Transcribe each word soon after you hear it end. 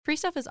Free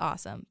stuff is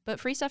awesome, but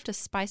free stuff to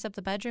spice up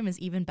the bedroom is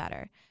even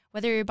better.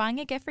 Whether you're buying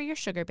a gift for your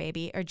sugar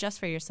baby or just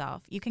for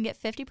yourself, you can get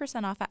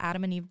 50% off at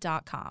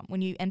adamandeve.com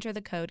when you enter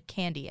the code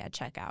CANDY at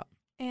checkout.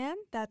 And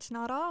that's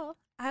not all.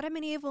 Adam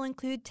and Eve will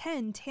include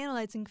 10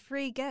 tantalizing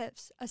free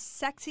gifts, a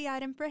sexy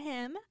item for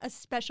him, a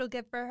special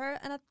gift for her,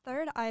 and a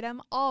third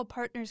item all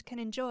partners can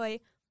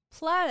enjoy.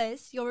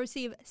 Plus, you'll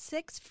receive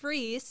 6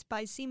 free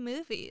spicy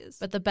movies.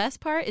 But the best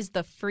part is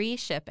the free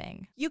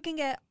shipping. You can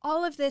get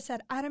all of this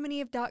at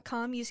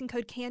adamandeve.com using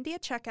code CANDY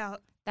at checkout.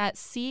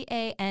 That's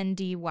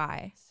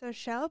CANDY. So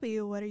Shelby,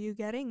 what are you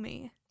getting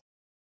me?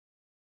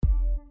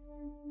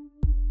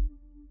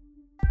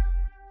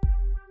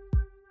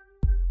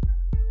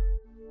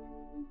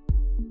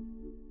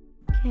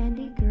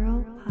 Candy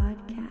Girl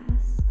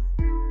Podcast.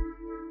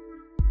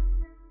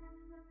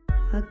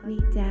 Fuck me,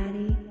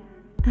 daddy.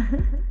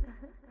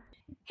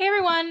 Hey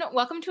everyone,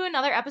 welcome to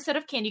another episode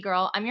of Candy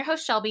Girl. I'm your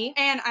host Shelby.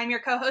 And I'm your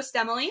co-host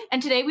Emily.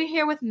 And today we're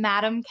here with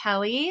Madam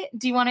Kelly.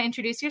 Do you want to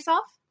introduce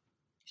yourself?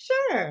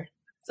 Sure.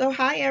 So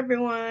hi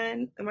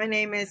everyone. My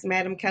name is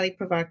Madam Kelly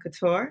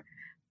Provocateur.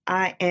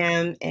 I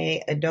am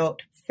an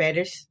adult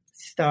fetish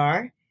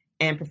star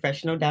and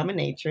professional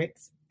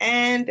dominatrix,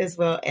 and as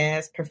well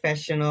as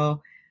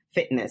professional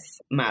fitness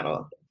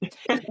model.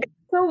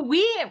 So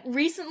we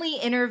recently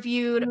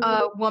interviewed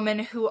a woman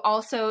who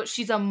also,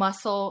 she's a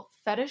muscle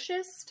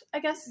fetishist, I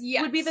guess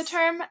would be the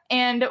term.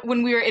 And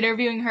when we were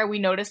interviewing her, we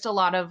noticed a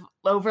lot of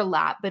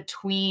overlap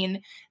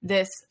between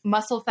this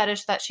muscle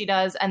fetish that she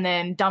does and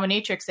then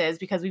dominatrixes,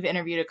 because we've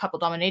interviewed a couple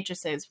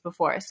dominatrixes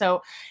before.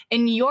 So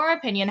in your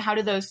opinion, how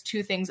do those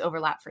two things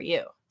overlap for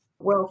you?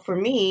 Well, for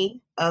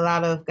me, a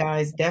lot of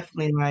guys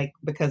definitely like,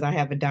 because I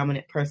have a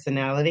dominant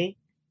personality,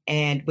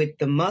 and with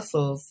the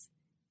muscles,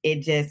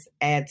 it just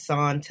adds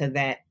on to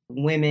that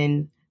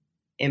women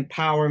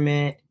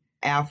empowerment,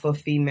 alpha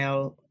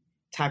female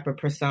type of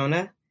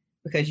persona,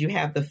 because you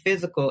have the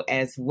physical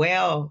as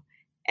well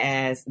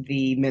as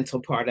the mental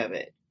part of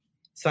it.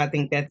 So I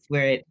think that's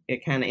where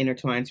it kind of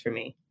intertwines for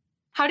me.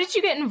 How did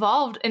you get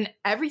involved in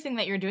everything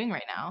that you're doing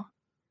right now?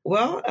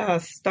 Well,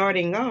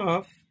 starting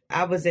off,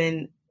 I was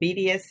in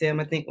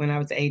BDSM, I think, when I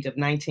was the age of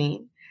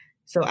 19.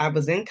 So I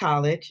was in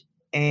college,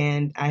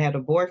 and I had a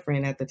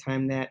boyfriend at the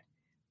time that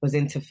was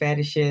into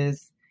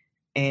fetishes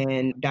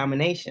and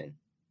domination.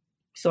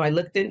 So I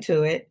looked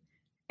into it,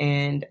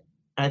 and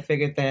I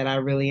figured that I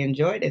really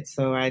enjoyed it.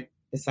 So I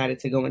decided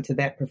to go into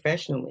that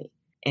professionally.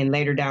 And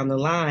later down the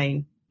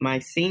line, my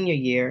senior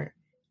year,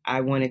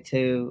 I wanted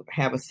to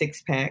have a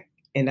 6-pack,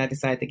 and I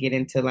decided to get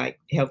into like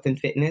health and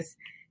fitness,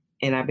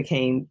 and I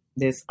became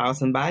this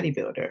awesome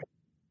bodybuilder.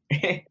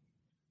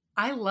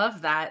 I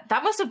love that.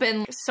 That must have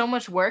been so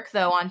much work,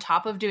 though, on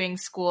top of doing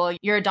school.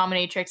 You're a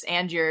dominatrix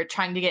and you're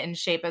trying to get in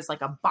shape as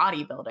like a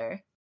bodybuilder.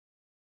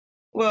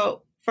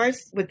 Well,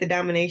 first with the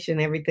domination,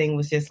 everything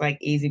was just like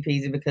easy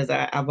peasy, because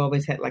I've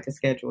always had like a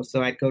schedule.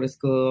 So I'd go to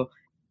school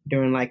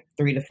during like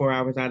 3 to 4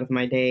 hours out of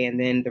my day, and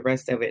then the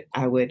rest of it,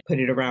 I would put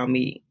it around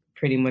me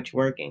pretty much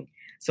working.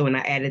 So when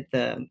I added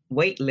the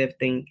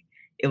weightlifting,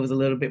 it was a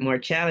little bit more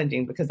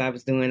challenging because I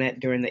was doing that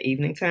during the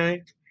evening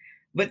time.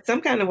 But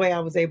some kind of way I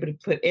was able to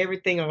put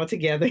everything all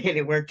together, and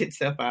it worked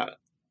itself out.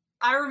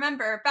 I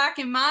remember back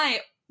in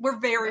we're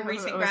very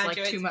recent graduates.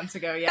 Like 2 months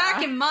ago, yeah.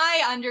 Back in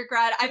my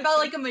undergrad, I felt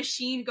like a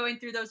machine going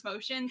through those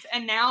motions.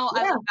 And now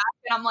I look back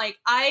and I'm like,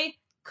 I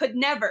could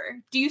never.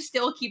 Do you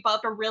still keep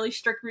up a really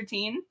strict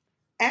routine?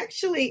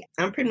 Actually,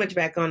 I'm pretty much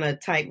back on a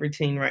tight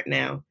routine right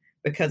now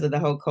because of the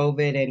whole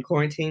COVID and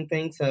quarantine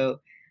thing. So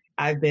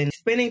I've been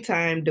spending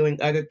time doing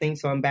other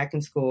things. So I'm back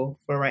in school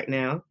for right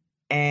now.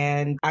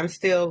 And I'm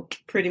still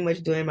pretty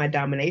much doing my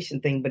domination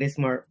thing, but it's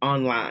more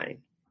online.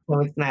 So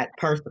it's not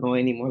personal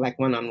anymore, like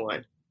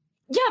one-on-one.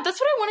 Yeah,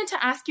 that's what I wanted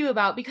to ask you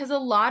about, because a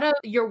lot of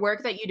your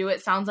work that you do, it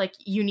sounds like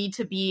you need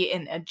to be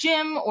in a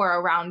gym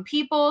or around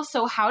people.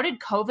 So how did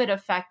COVID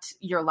affect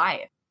your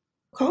life?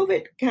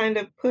 COVID kind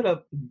of put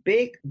a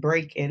big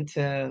break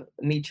into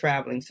me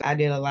traveling. So I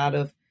did a lot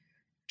of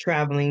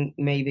traveling,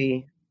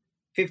 maybe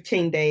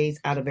 15 days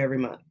out of every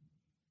month.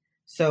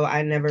 So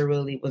I never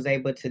really was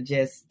able to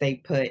just stay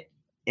put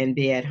and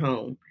be at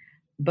home.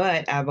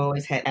 But I've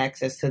always had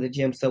access to the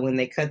gym. So when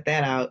they cut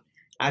that out,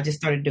 I just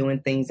started doing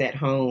things at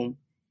home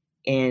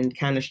and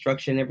kind of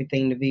structuring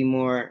everything to be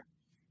more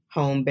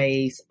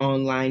home-based,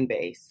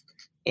 online-based.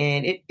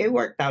 And it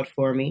worked out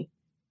for me.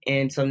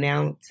 And so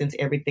now, since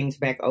everything's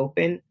back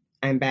open,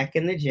 I'm back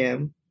in the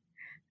gym.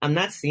 I'm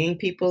not seeing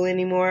people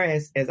anymore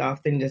as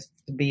often, just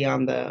to be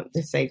on the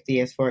safety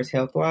as far as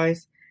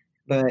health-wise.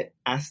 But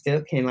I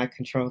still can like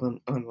control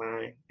them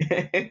online.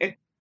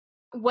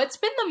 What's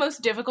been the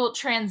most difficult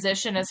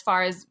transition as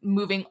far as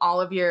moving all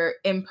of your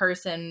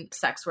in-person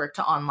sex work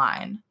to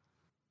online?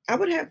 I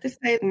would have to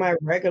say my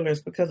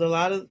regulars, because a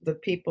lot of the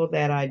people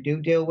that I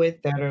do deal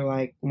with that are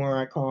like more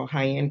I call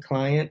high-end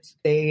clients,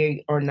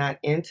 they are not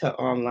into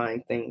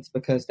online things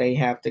because they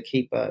have to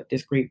keep a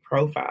discreet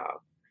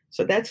profile.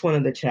 So that's one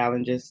of the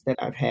challenges that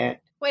I've had.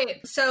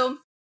 Wait, so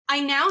I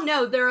now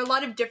know there are a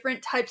lot of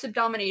different types of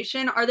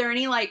domination. Are there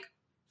any like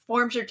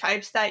forms or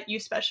types that you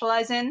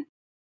specialize in?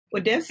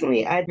 Well,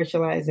 definitely, I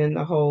specialize in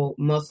the whole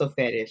muscle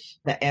fetish,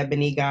 the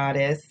ebony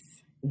goddess,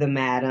 the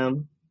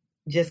madam,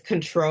 just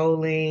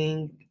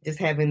controlling, just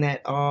having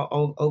that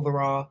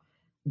overall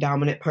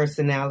dominant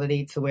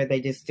personality to where they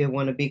just still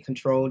want to be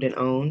controlled and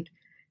owned.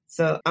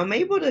 So I'm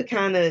able to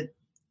kind of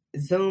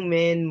zoom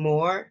in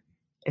more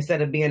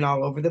instead of being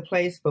all over the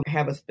place, but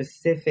have a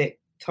specific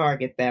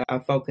target that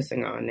I'm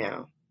focusing on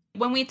now.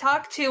 When we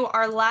talked to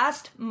our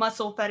last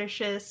muscle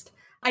fetishist,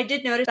 I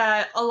did notice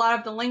that a lot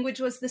of the language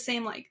was the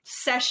same, like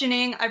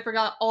sessioning. I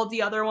forgot all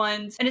the other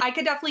ones. And I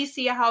could definitely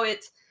see how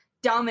it's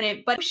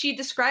dominant, but she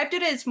described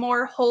it as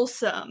more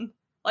wholesome,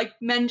 like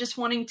men just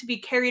wanting to be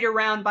carried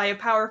around by a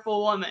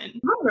powerful woman.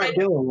 I'm not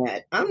doing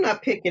that. I'm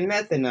not picking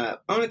nothing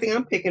up. Only thing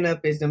I'm picking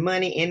up is the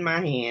money in my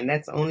hand.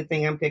 That's the only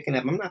thing I'm picking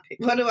up. I'm not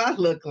picking. What do I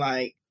look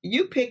like?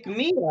 You pick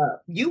me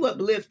up. You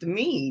uplift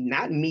me,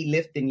 not me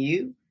lifting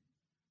you.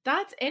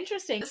 That's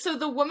interesting. So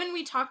the woman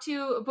we talked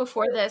to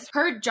before this,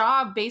 her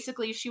job,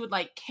 basically, she would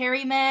like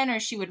carry men or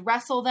she would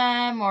wrestle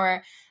them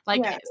or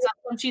like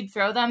sometimes she'd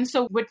throw them.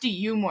 So what do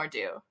you more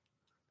do?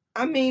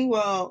 I mean,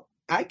 well,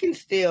 I can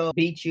still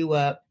beat you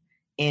up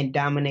and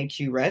dominate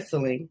you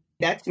wrestling.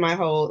 That's my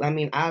whole,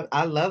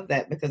 I love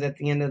that because at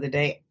the end of the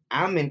day,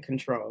 I'm in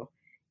control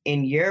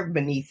and you're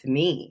beneath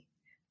me.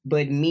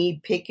 But me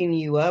picking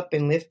you up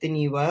and lifting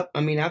you up,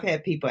 I've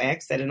had people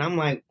ask that and I'm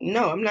like,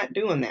 no, I'm not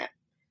doing that.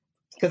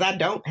 Because I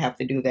don't have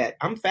to do that.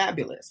 I'm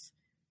fabulous.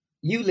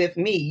 You lift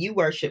me. You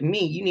worship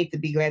me. You need to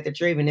be glad that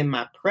you're even in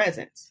my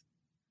presence.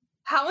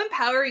 How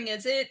empowering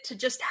is it to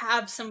just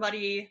have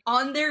somebody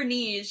on their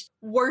knees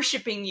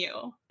worshiping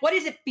you? What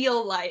does it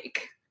feel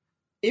like?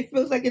 It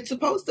feels like it's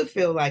supposed to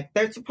feel like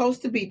they're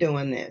supposed to be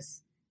doing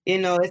this.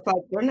 It's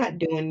like they're not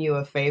doing you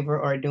a favor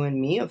or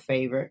doing me a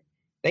favor.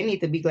 They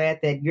need to be glad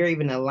that you're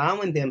even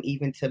allowing them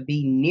even to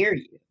be near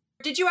you.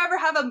 Did you ever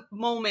have a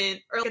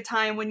moment or a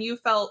time when you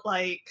felt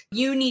like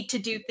you need to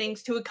do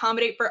things to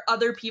accommodate for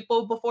other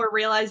people before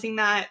realizing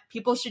that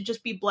people should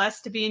just be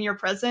blessed to be in your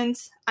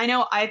presence? I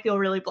know I feel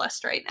really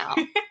blessed right now.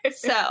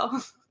 So,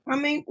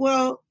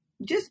 well,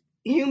 just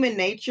human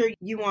nature.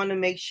 You want to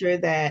make sure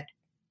that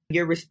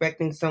you're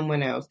respecting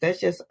someone else. That's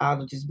just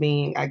out of just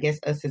being, I guess,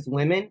 us as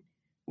women.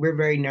 We're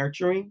very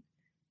nurturing,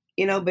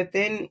 but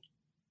then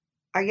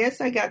I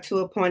guess I got to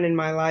a point in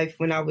my life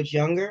when I was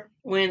younger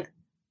when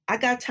I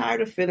got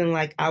tired of feeling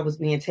like I was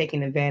being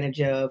taken advantage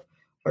of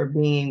or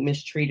being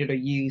mistreated or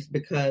used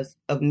because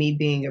of me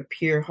being a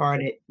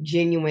pure-hearted,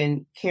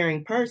 genuine,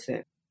 caring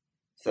person.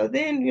 So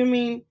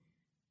then,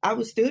 I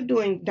was still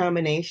doing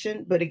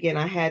domination, but again,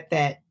 I had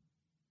that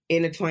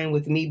intertwined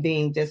with me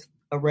being just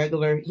a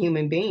regular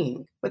human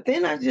being. But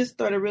then I just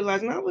started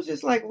realizing I was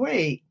just like,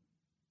 wait,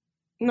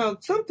 no,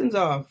 something's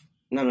off.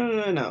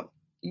 No.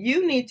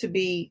 You need to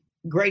be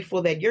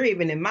grateful that you're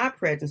even in my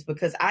presence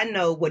because I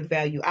know what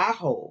value I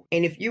hold.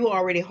 And if you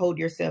already hold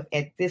yourself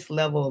at this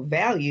level of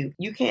value,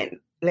 you can't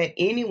let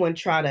anyone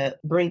try to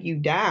bring you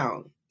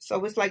down.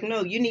 So it's like,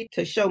 no, you need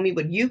to show me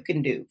what you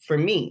can do for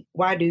me.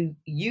 Why do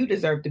you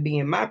deserve to be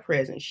in my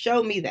presence?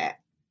 Show me that.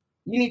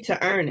 You need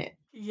to earn it.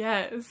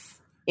 Yes.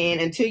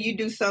 And until you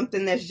do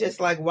something that's just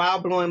like wow,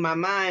 blowing my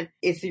mind,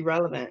 it's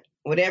irrelevant.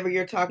 Whatever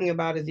you're talking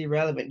about is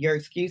irrelevant. Your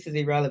excuse is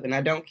irrelevant.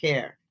 I don't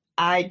care.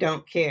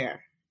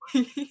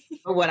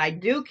 But what I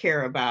do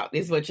care about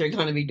is what you're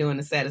going to be doing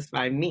to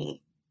satisfy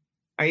me.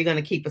 Are you going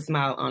to keep a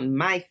smile on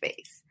my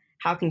face?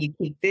 How can you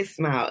keep this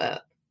smile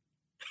up?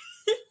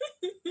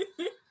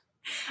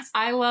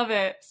 I love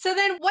it. So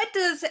then what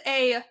does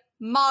a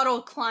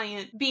model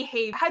client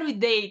behave? How do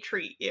they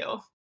treat you?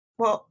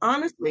 Well,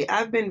 honestly,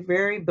 I've been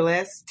very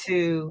blessed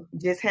to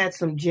just have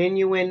some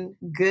genuine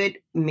good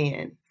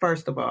men,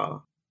 first of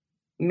all.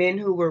 Men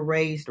who were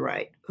raised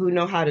right, who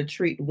know how to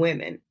treat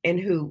women, and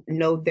who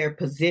know their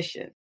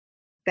position.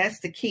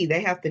 That's the key.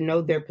 They have to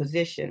know their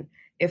position.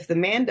 If the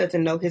man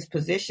doesn't know his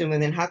position, well,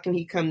 then how can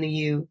he come to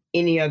you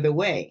any other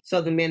way?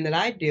 So the men that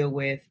I deal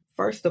with,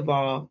 first of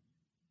all,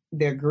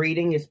 their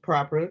greeting is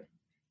proper.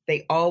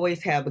 They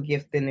always have a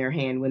gift in their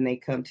hand when they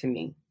come to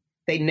me.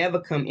 They never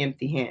come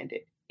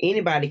empty-handed.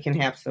 Anybody can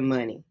have some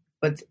money.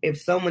 But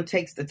if someone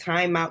takes the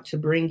time out to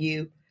bring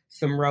you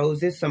some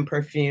roses, some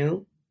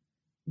perfume,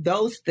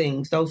 those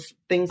things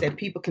that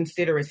people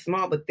consider as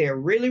small, but they're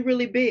really,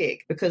 really big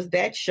because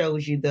that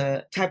shows you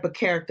the type of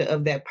character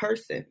of that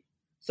person.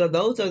 So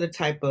those are the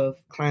type of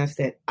clients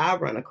that I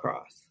run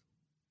across.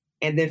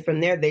 And then from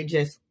there, they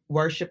just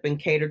worship and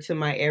cater to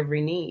my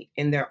every need.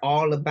 And they're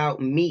all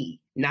about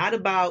me, not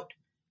about,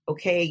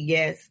 okay,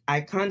 yes,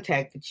 I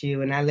contacted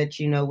you and I let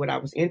you know what I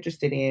was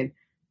interested in,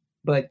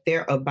 but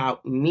they're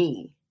about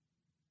me,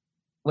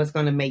 what's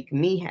going to make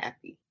me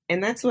happy.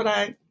 And that's what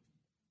I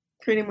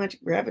pretty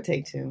much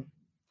gravitate to.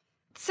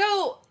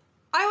 So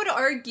I would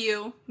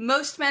argue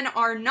most men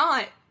are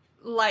not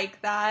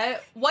like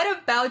that. What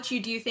about you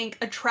do you think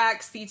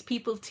attracts these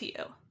people to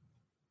you?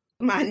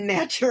 My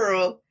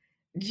natural,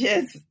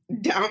 just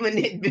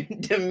dominant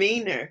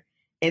demeanor,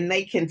 and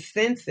they can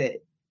sense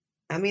it.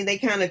 They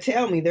kind of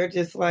tell me, they're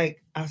just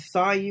like, I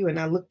saw you and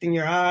I looked in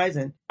your eyes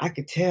and I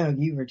could tell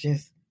you were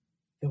just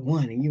the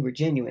one and you were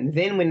genuine.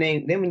 Then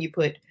when you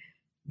put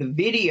the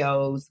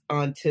videos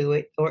onto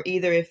it, or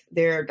either if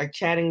they're like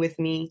chatting with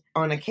me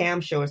on a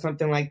cam show or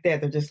something like that,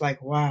 they're just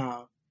like,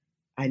 wow,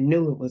 I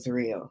knew it was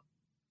real.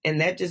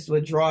 And that just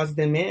what draws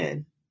them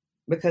in,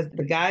 because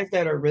the guys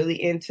that are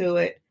really into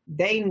it,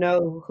 they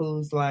know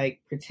who's like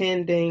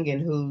pretending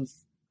and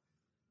who's,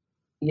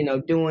 you know,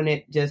 doing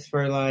it just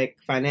for like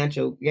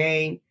financial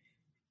gain.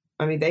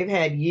 I mean, they've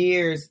had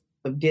years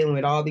of dealing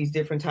with all these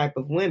different type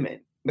of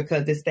women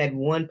because it's that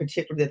one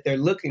particular that they're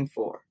looking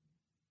for.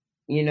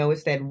 You know,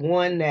 it's that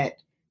one that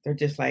they're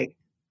just like,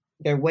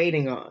 they're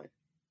waiting on.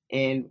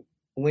 And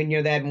when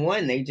you're that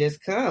one, they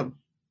just come.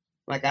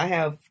 Like I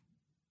have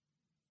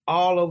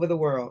all over the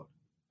world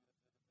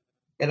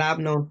that I've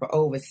known for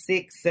over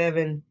 6,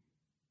 7,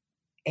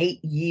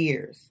 8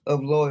 years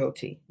of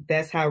loyalty.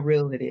 That's how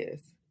real it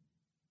is.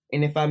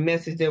 And if I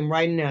message them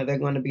right now, they're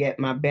going to be at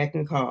my beck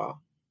and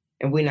call.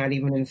 And we're not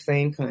even in the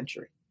same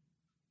country.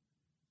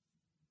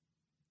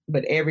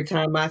 But every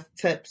time I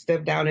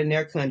step down in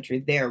their country,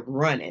 they're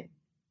running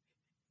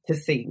to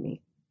see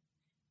me.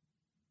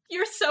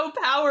 You're so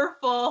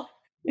powerful.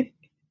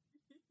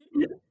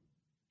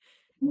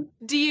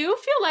 Do you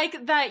feel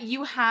like that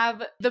you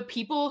have the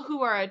people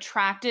who are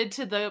attracted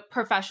to the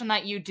profession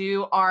that you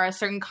do are a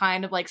certain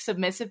kind of like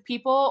submissive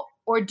people?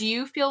 Or do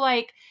you feel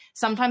like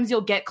sometimes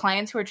you'll get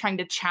clients who are trying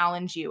to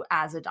challenge you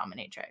as a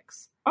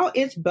dominatrix? Oh,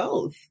 it's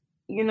both.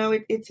 You know,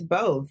 it's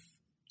both.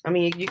 I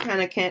mean, you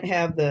kind of can't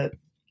have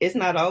it's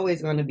not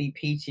always going to be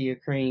peachy or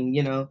cream,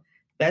 you know.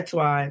 That's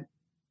why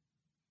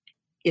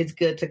it's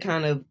good to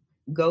kind of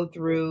go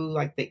through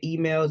like the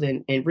emails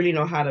and really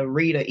know how to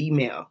read an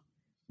email.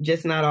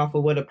 Just not off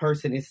of what a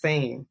person is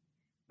saying,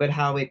 but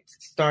how it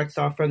starts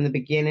off from the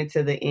beginning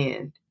to the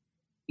end,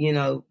 you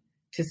know,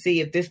 to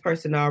see if this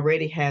person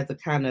already has a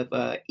kind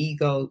of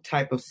ego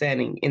type of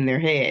setting in their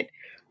head.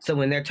 So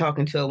when they're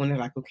talking to her, when they're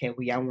like, okay,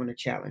 well, yeah, I want to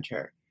challenge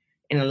her.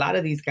 And a lot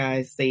of these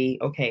guys say,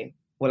 okay,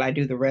 well, I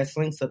do the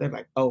wrestling. So they're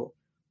like, oh,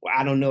 well,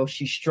 I don't know if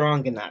she's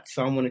strong or not.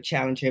 So I'm going to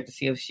challenge her to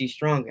see if she's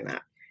strong or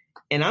not.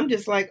 And I'm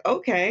just like,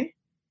 okay.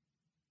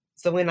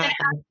 So when I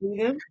see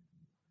them,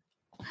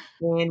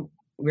 when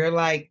we're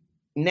like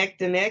neck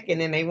to neck and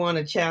then they want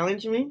to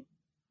challenge me,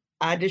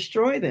 I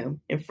destroy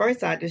them. And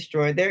first I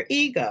destroy their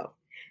ego.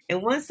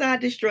 And once I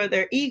destroy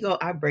their ego,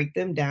 I break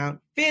them down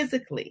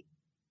physically.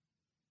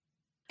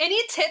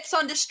 Any tips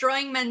on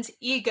destroying men's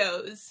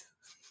egos?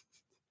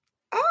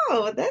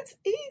 Oh, that's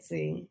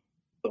easy.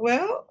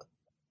 Well,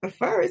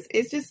 first,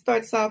 it just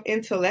starts off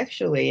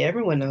intellectually.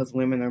 Everyone knows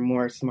women are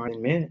more smart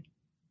than men.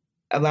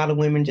 A lot of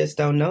women just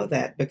don't know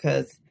that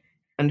because,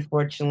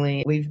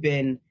 unfortunately, we've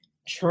been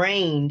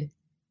trained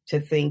to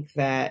think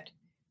that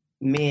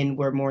men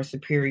were more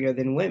superior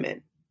than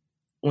women,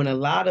 when a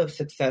lot of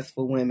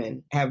successful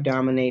women have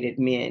dominated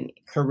men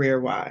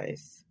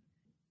career-wise,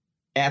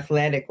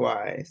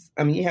 athletic-wise.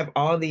 I mean, you have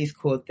all these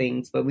cool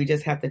things, but we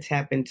just have to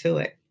tap into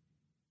it.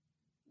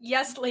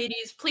 Yes,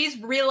 ladies,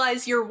 please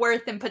realize your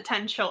worth and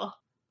potential.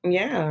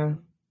 Yeah.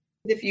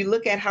 If you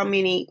look at how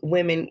many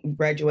women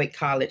graduate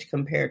college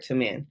compared to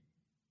men,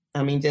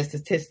 I mean, just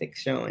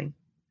statistics showing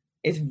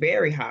it's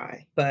very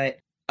high, but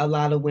a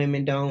lot of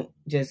women don't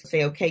just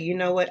say, okay, you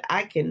know what?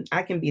 I can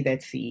be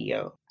that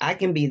CEO. I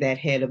can be that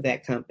head of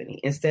that company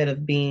instead of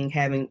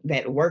having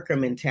that worker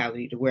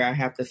mentality to where I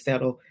have to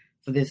settle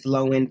for this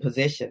low end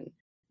position,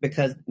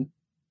 because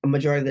a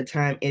majority of the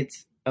time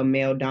it's a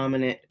male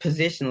dominant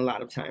position a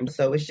lot of times.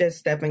 So it's just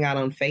stepping out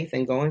on faith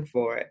and going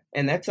for it.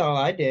 And that's all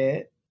I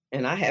did.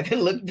 And I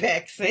haven't looked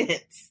back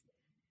since.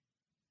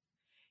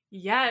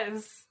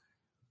 Yes.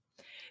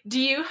 Do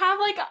you have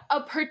like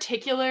a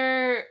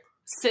particular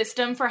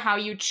system for how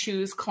you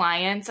choose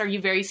clients? Are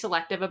you very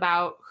selective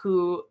about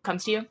who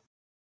comes to you?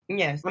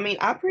 Yes. I mean,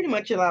 I pretty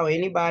much allow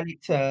anybody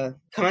to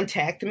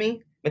contact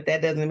me, but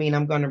that doesn't mean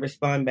I'm going to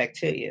respond back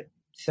to you.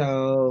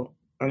 So,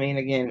 I mean,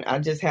 again, I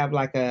just have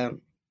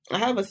I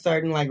have a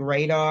certain like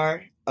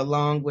radar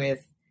along with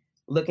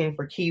looking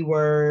for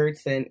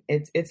keywords, and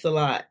it's a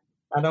lot.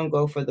 I don't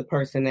go for the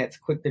person that's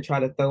quick to try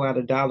to throw out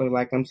 $1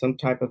 like I'm some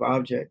type of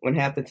object, when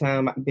half the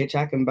time, bitch,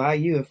 I can buy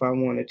you if I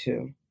wanted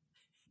to.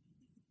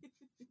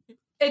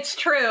 It's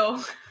true.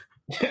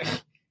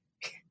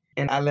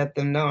 And I let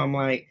them know, I'm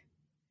like,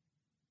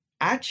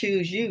 I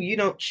choose you. You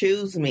don't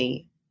choose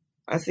me.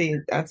 I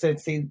said,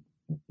 see,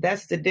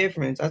 that's the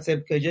difference. I said,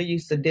 because you're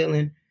used to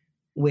dealing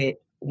with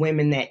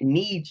women that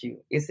need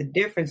you. It's a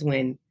difference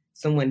when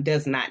someone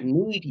does not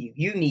need you.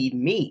 You need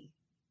me.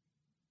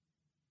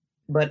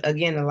 But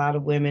again, a lot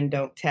of women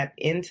don't tap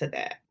into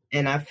that.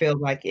 And I feel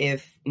like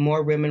if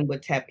more women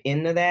would tap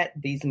into that,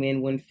 these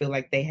men wouldn't feel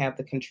like they have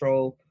the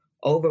control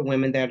over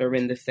women that are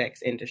in the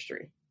sex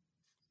industry.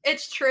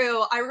 It's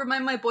true. I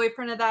remind my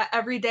boyfriend of that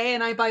every day,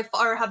 and I by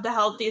far have the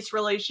healthiest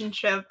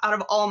relationship out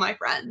of all my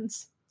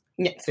friends.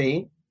 Yeah,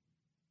 see?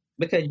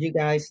 Because you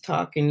guys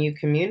talk and you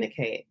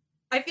communicate.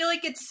 I feel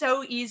like it's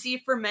so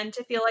easy for men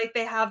to feel like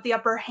they have the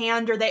upper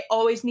hand, or they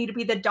always need to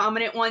be the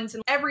dominant ones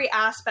in every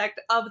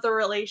aspect of the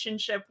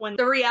relationship, when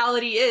the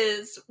reality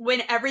is,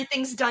 when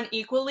everything's done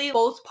equally,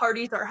 both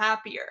parties are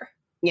happier.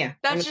 Yeah.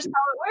 That's just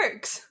how it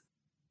works.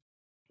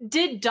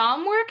 Did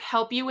dom work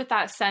help you with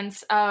that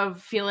sense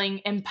of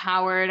feeling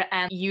empowered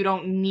and you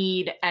don't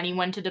need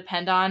anyone to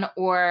depend on,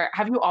 or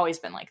have you always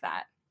been like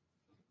that?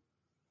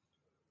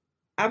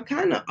 I've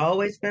kind of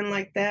always been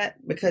like that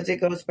because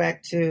it goes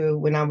back to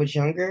when I was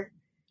younger.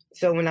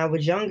 So when I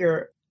was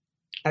younger,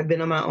 I've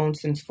been on my own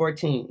since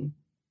 14.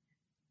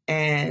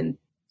 And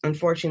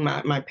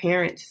unfortunately, my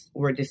parents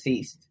were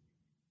deceased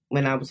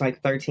when I was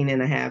like 13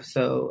 and a half.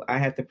 So I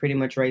had to pretty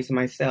much raise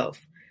myself.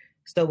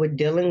 So with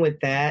dealing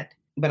with that,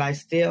 but I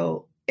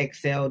still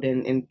excelled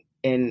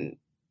in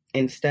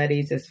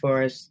studies as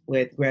far as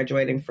with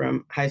graduating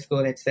from high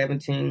school at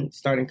 17,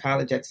 starting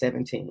college at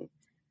 17,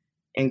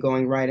 and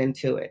going right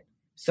into it.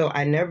 So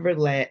I never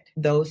let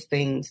those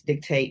things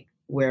dictate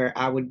where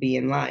I would be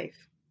in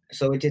life.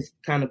 So it just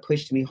kind of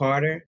pushed me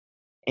harder,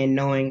 and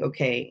knowing,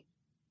 okay,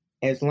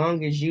 as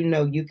long as you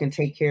know you can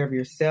take care of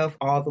yourself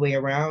all the way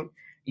around,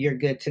 you're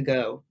good to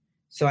go.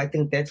 So I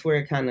think that's where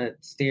it kind of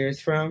steers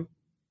from,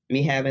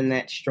 me having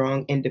that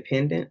strong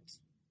independence.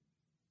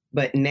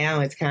 But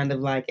now it's kind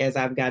of like, as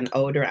I've gotten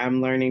older, I'm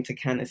learning to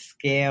kind of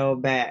scale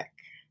back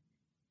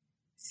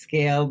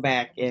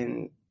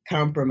and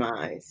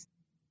compromise.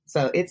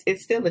 So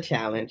it's still a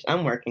challenge.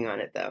 I'm working on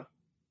it though.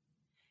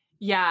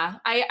 Yeah,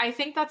 I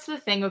think that's the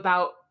thing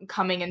about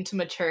coming into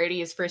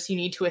maturity is first you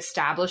need to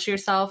establish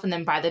yourself. And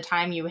then by the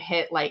time you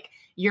hit like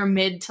your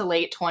mid to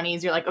late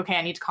 20s, you're like, okay,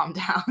 I need to calm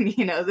down.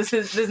 You know, this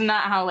is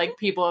not how like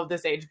people of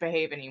this age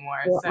behave anymore.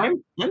 Well,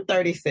 so I'm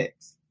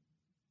 36.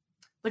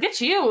 Look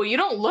at you. You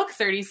don't look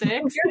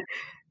 36.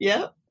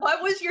 Yep.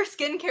 What was your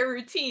skincare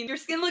routine? Your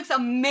skin looks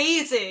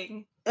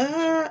amazing.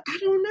 I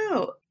don't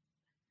know.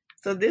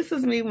 So this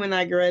is me when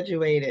I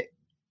graduated.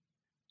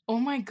 Oh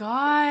my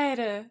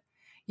God.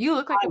 You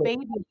look like a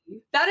baby.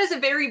 That is a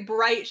very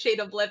bright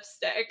shade of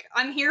lipstick.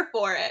 I'm here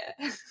for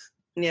it.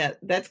 Yeah,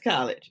 that's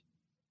college.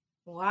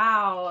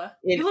 Wow.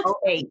 In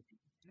 08.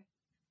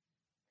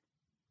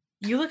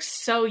 You look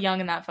so young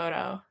in that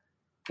photo.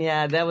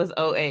 Yeah, that was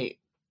 08.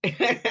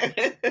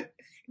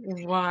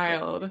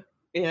 Wild.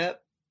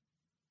 Yep.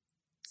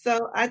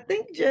 So I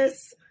think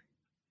just,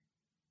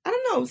 I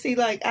don't know. See,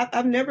 like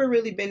I've never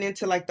really been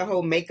into like the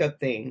whole makeup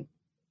thing.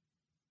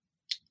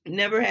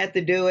 Never had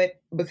to do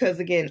it because,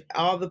 again,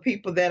 all the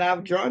people that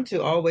I've drawn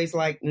to always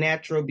like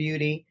natural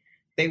beauty.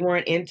 They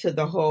weren't into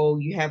the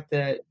whole, you have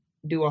to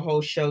do a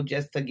whole show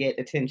just to get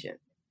attention.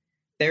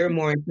 They were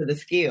more into the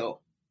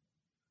skill,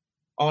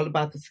 all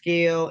about the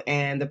skill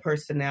and the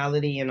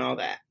personality and all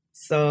that.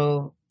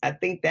 So I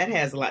think that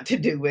has a lot to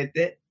do with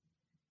it.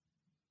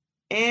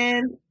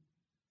 And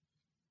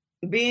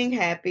being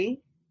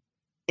happy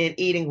and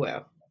eating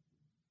well.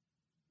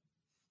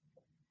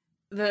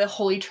 The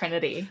Holy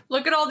Trinity.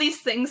 Look at all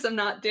these things I'm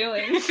not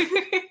doing.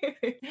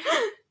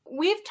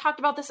 We've talked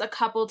about this a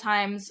couple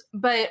times,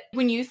 but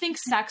when you think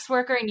sex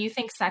worker and you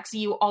think sexy,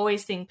 you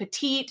always think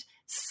petite,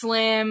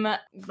 slim,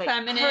 like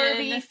feminine.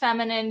 Curvy,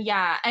 feminine.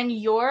 Yeah. And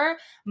you're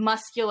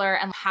muscular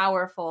and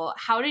powerful.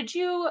 How did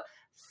you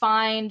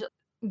find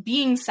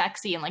being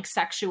sexy and like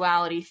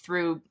sexuality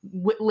through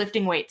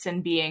lifting weights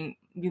and being,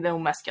 you know,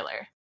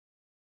 muscular?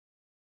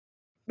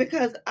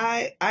 Because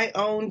I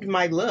owned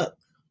my look.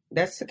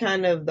 That's the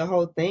kind of the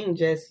whole thing,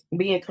 just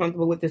being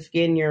comfortable with the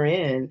skin you're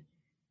in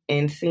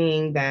and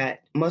seeing that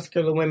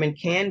muscular women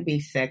can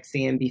be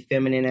sexy and be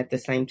feminine at the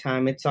same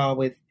time. It's all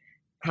with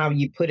how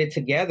you put it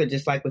together,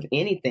 just like with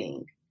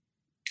anything.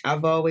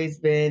 I've always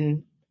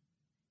been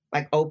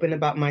like open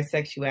about my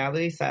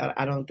sexuality, so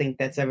I don't think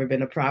that's ever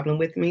been a problem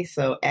with me.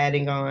 So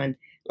adding on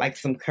like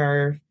some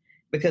curve,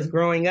 because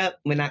growing up,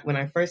 when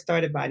I first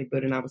started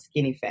bodybuilding, I was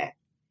skinny fat.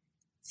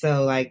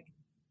 So like,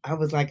 I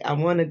was like, I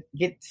want to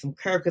get some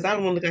curve because I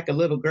don't want to look like a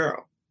little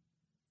girl.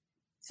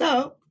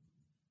 So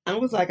I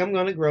was like, I'm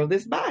going to grow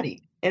this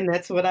body. And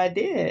that's what I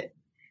did.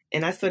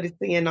 And I started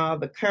seeing all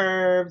the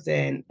curves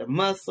and the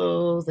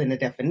muscles and the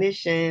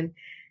definition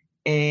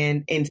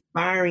and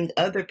inspiring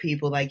other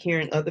people, like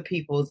hearing other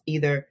people's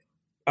either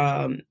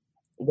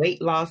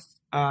weight loss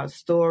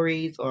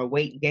stories or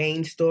weight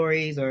gain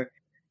stories, or,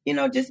 you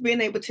know, just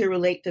being able to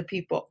relate to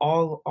people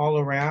all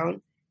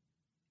around.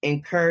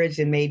 Encouraged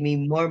and made me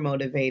more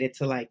motivated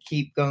to like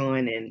keep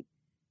going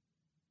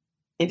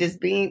and just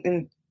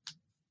being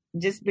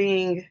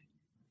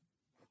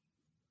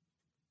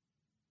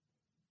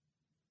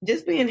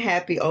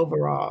happy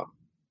overall,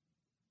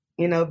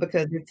 you know,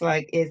 because it's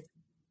like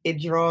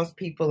it draws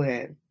people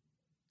in.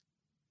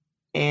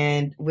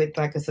 And with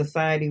like a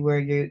society where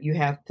you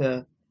have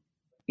to,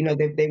 you know,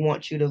 they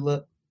want you to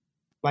look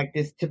like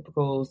this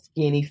typical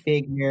skinny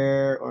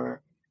figure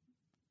or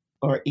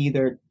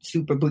either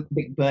super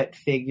big butt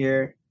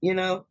figure, you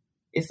know,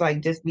 it's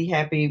like, just be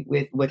happy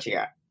with what you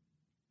got.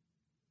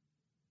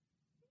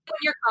 When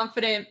you're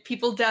confident,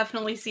 people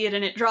definitely see it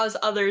and it draws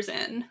others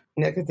in.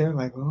 Yeah, because they're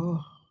like, oh,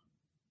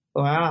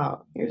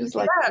 wow. You're just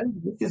like, yeah.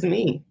 This is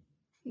me.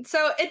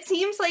 So it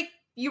seems like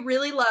you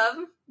really love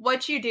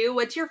what you do.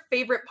 What's your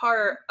favorite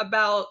part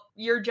about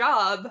your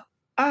job?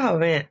 Oh,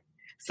 man.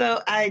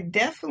 So I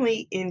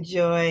definitely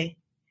enjoy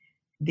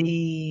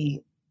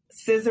the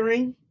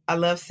scissoring. I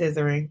love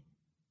scissoring.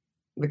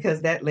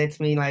 because that lets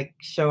me like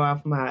show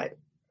off my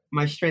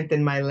strength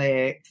in my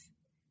legs,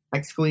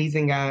 like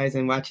squeezing guys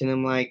and watching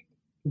them like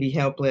be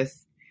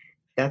helpless.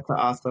 That's an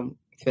awesome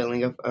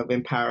feeling of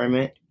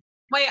empowerment.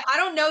 Wait, I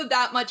don't know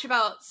that much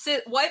about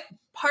what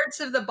parts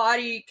of the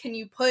body can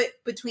you put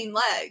between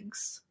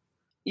legs?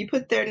 You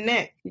put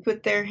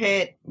their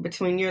head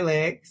between your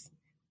legs,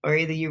 or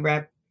either you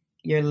wrap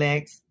your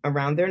legs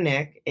around their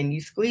neck and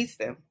you squeeze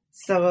them.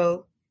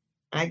 So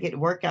I get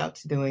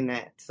workouts doing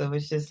that. So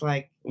it's just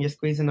like you're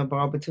squeezing a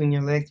ball between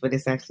your legs, but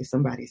it's actually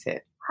somebody's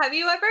head. Have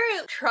you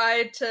ever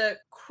tried to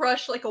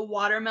crush like a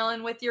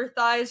watermelon with your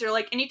thighs, or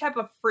like any type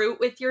of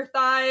fruit with your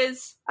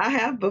thighs? I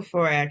have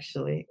before,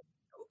 actually.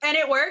 And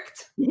it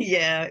worked?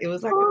 Yeah, it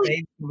was like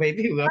a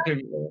baby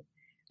watermelon.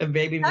 A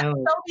baby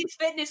melon. That's Sophie's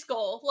fitness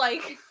goal.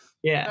 Like,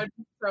 yeah. That's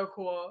so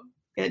cool.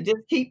 Yeah,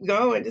 just keep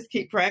going, just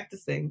keep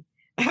practicing.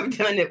 I've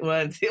done it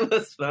once. It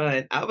was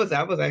fun. I was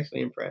actually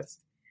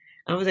impressed.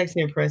 I was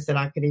actually impressed that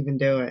I could even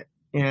do it.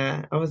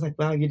 Yeah, I was like,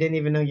 wow, you didn't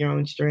even know your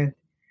own strength.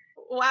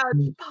 Wow,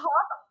 pop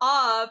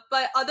off.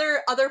 But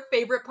other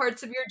favorite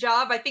parts of your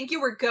job? I think you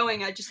were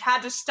going. I just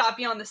had to stop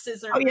you on the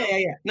scissor. Oh,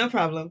 yeah. No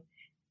problem.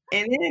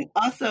 And then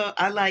also,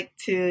 I like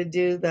to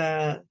do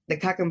the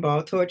cock and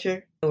ball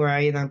torture, where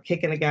I'm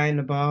kicking a guy in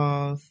the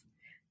balls.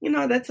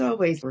 That's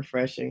always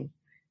refreshing.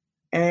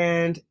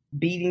 And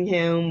beating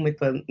him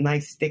with a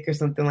nice stick or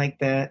something like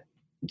that,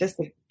 just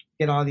to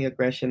get all the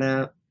aggression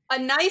out. A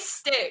nice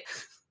stick?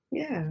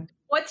 Yeah.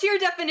 What's your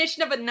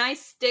definition of a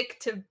nice stick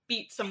to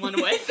beat someone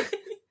with?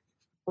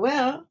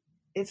 Well,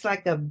 it's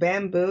like a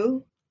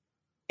bamboo,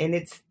 and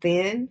it's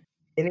thin,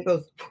 and it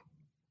goes,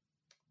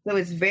 so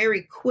it's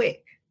very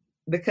quick.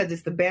 Because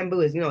it's the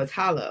bamboo, it's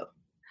hollow,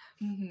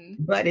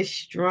 but it's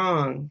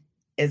strong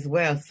as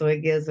well. So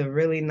it gives a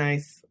really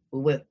nice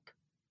whip.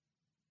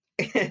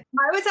 I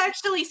was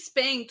actually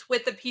spanked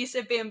with a piece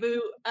of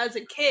bamboo as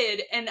a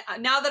kid. And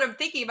now that I'm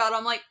thinking about it,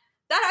 I'm like,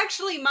 that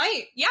actually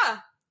might. Yeah,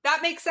 that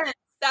makes sense.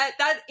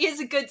 That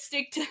is a good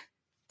stick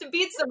to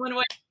beat someone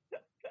with.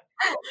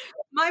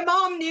 My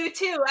mom knew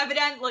too,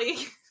 evidently.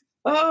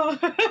 Oh,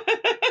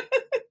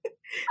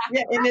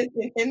 yeah.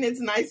 And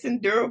it's nice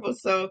and durable.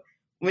 So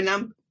when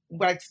I'm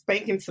like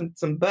spanking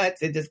some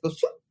butts, it just goes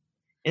whoop,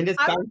 and just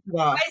bounces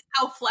off.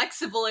 How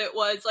flexible it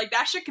was. Like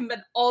that shit can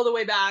bend all the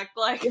way back.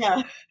 Like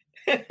yeah.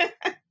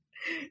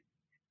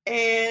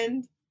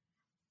 And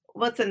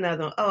what's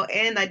another one? Oh,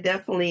 and I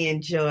definitely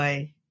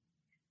enjoy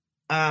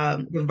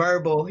the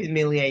verbal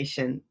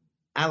humiliation.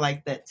 I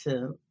like that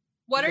too.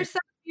 What are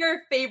some of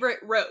your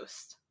favorite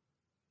roasts?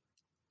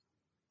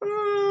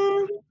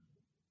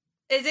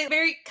 Is it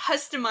very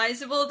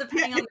customizable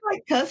depending on? It's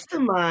like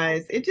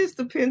customized. It just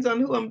depends on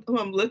who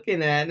I'm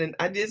looking at, and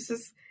I just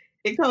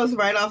it goes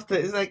right off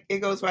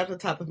it goes right to the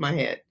top of my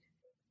head.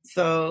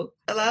 So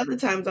a lot of the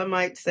times I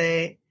might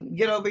say,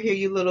 "Get over here,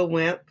 you little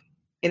wimp,"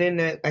 and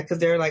then because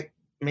they're like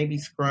maybe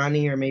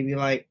scrawny or maybe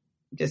like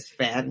just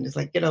fat, and just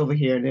like get over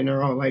here, and then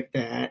they're all like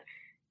that.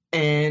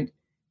 And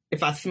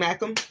if I smack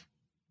them,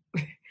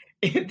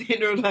 and then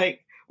they're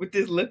like with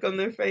this look on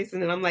their face,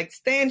 and then I'm like,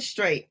 "Stand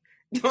straight,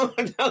 don't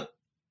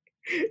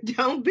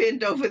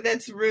bend over.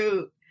 That's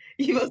rude.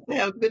 You must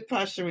have good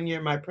posture when you're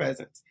in my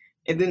presence."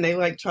 And then they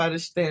like try to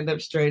stand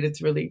up straight.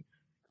 It's really,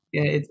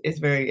 yeah, it's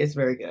very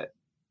good.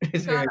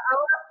 It's God, I want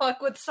to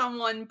fuck with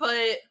someone,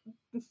 but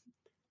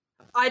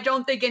I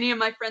don't think any of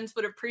my friends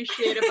would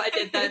appreciate if I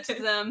did that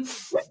to them.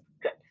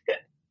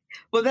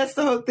 Well, that's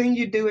the whole thing.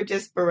 You do it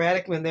just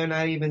sporadic when they're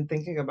not even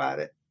thinking about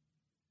it.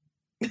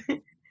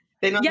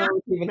 They don't know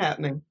what's even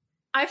happening.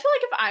 I feel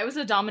like if I was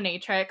a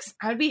dominatrix,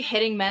 I would be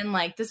hitting men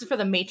like, this is for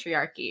the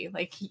matriarchy.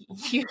 Like,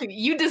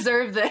 you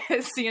deserve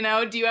this, Do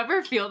you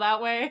ever feel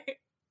that way?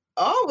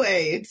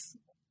 Always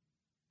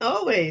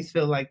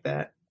feel like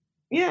that.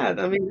 Yeah,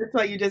 I mean, that's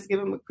why you just give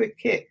them a quick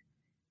kick.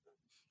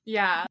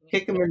 Yeah.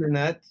 Kick them in the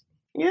nuts.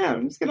 Yeah,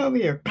 let's get over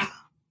here.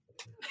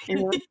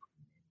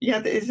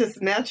 It's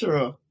just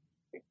natural.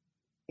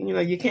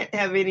 You can't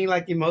have any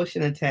like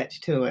emotion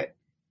attached to it.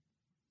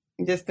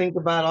 You just think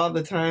about all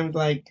the times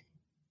like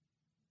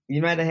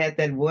you might have had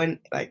that one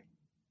like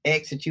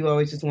ex that you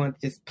always just want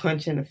to just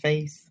punch in the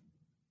face.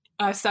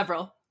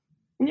 Several.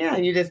 Yeah,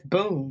 you just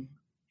boom.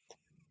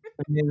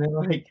 And then they're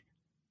like,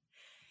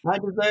 I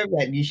deserve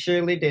that. You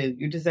surely do.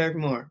 You deserve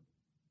more.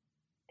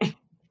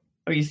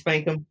 Or you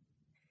spank them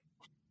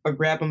or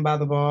grab them by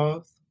the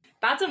balls.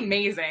 That's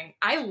amazing.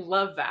 I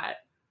love that.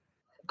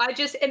 I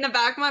just, in the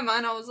back of my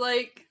mind, I was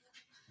like,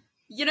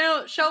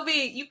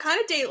 Shelby, you kind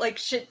of date like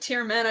shit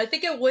tier men. I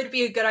think it would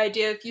be a good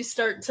idea if you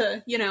start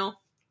to,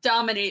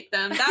 dominate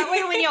them. That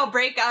way when y'all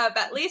break up,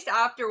 at least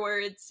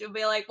afterwards, you'll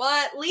be like, well,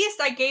 at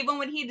least I gave him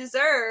what he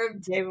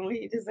deserved.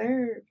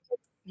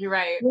 You're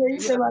right.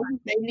 So like,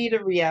 they need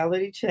a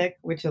reality check,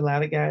 which a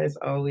lot of guys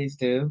always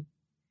do.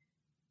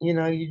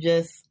 You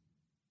just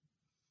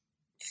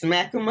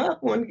smack them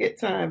up one good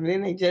time,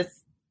 and then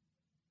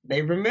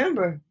they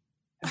remember.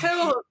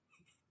 So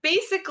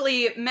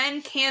basically,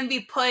 men can be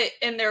put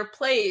in their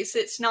place.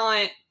 It's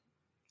not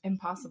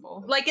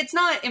impossible. Like, it's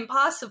not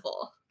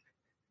impossible.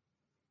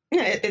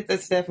 Yeah,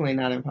 it's definitely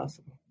not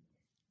impossible.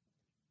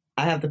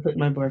 I have to put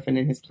my boyfriend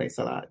in his place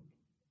a lot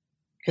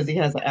because he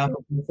has an alpha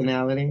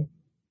personality.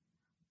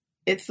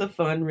 It's a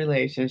fun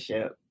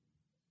relationship.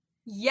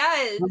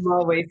 Yes. I'm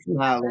always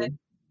smiling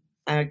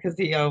because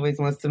he always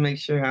wants to make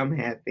sure I'm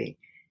happy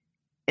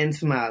and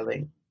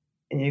smiling.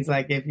 And he's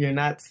like, if you're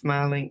not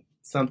smiling,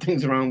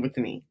 something's wrong with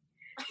me.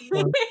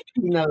 So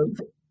he knows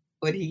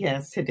what he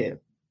has to do.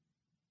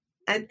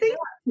 I think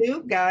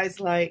too, guys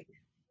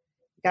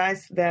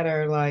that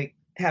are like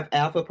have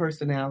alpha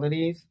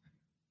personalities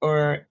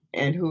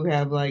and who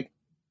have like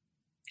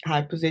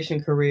high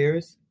position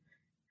careers,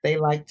 they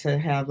like to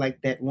have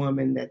like that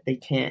woman that they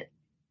can't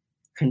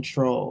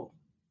control.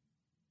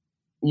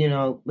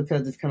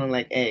 Because it's kind of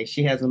like, hey,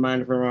 she has a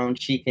mind of her own.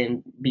 She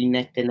can be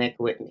neck to neck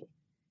with me.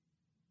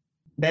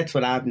 That's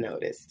what I've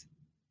noticed.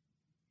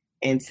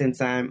 And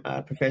since I'm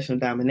a professional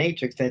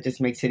dominatrix, that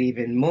just makes it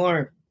even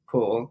more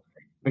cool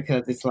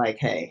because it's like,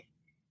 hey,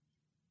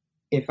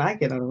 if I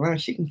get on the line,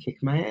 she can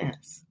kick my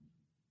ass.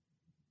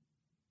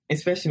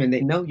 Especially when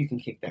they know you can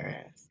kick their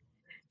ass.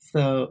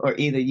 So, or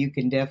either you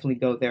can definitely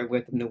go there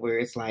with them to where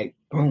it's like,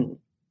 boom,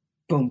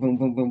 boom, boom,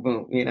 boom, boom,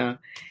 boom,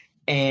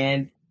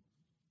 And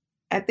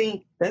I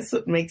think that's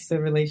what makes the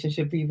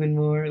relationship even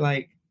more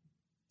like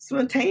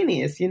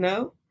spontaneous,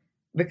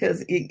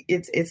 because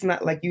it's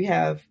not like you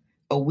have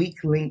a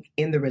weak link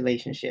in the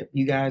relationship.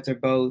 You guys are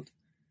both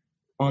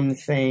on the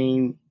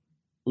same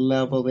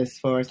level as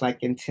far as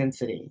like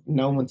intensity.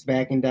 No one's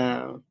backing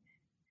down.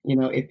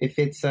 If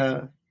it's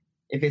a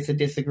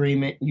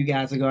disagreement, you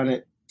guys are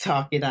gonna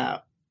talk it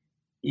out.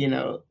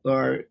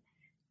 Or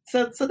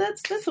so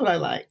that's what I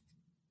like.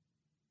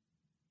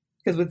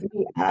 Because with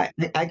me,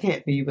 I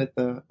can't be with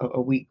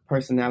a weak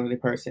personality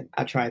person.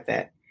 I tried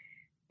that,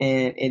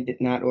 and it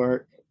did not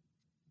work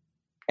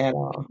at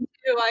all.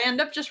 I end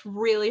up just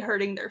really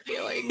hurting their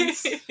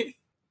feelings.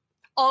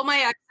 All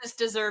my exes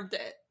deserved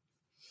it.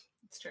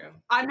 It's true.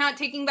 I'm not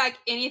taking back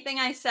anything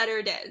I said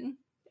or did.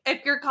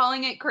 If you're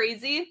calling it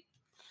crazy,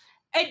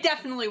 it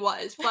definitely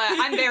was, but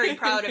I'm very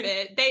proud of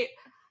it.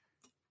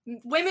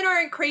 Women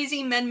aren't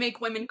crazy, men make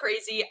women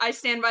crazy. I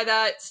stand by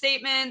that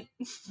statement.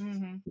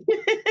 Mm-hmm.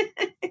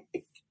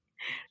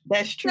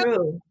 That's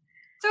true.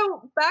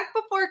 So back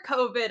before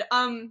COVID,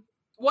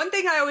 one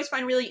thing I always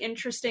find really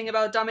interesting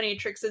about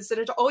dominatrix is that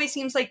it always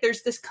seems like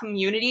there's this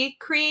community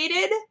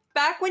created.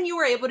 Back when you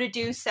were able to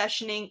do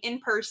sessioning in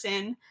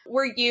person,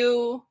 where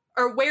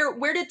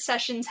did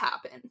sessions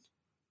happen?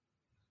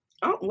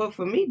 Oh, well,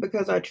 for me,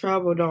 because I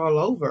traveled all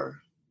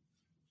over.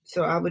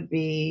 So I would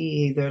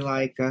be either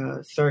like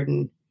a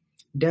certain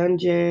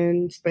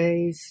dungeon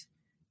space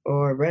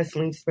or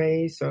wrestling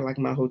space or like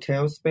my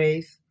hotel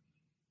space.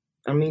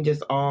 I mean,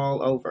 just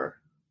all over.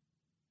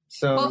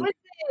 So what was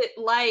it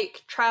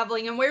like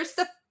traveling, and where's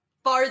the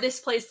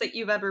farthest place that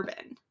you've ever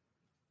been?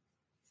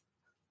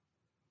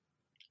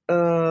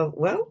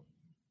 Well,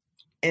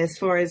 as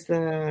far as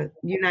the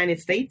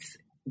United States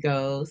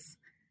goes,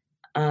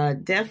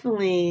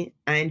 definitely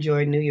I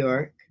enjoyed New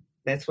York.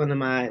 That's one of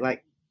my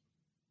like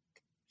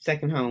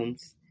second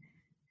homes,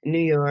 New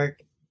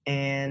York.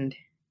 And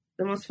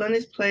the most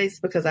funnest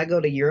place, because I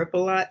go to Europe a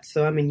lot,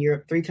 so I'm in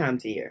Europe 3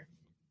 times a year.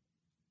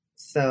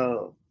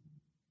 So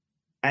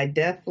I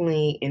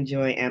definitely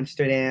enjoy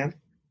Amsterdam.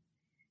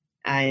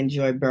 I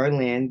enjoy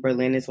Berlin.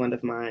 Berlin is one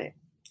of my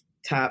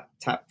top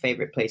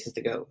favorite places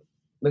to go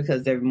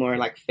because they're more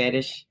like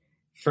fetish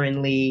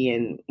friendly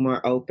and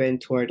more open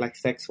toward like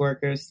sex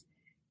workers,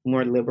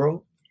 more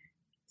liberal.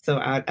 So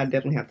I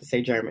definitely have to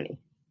say Germany.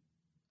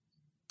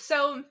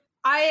 So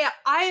I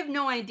have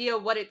no idea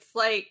what it's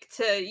like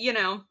to,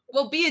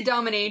 be a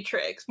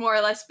dominatrix, more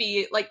or less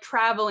be like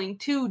traveling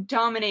to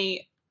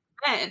dominate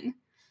men.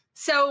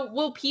 So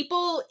will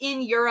people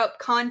in Europe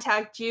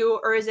contact you,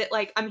 or is it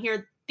like, I'm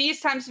here these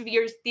times of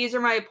years, these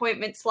are my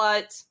appointment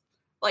slots?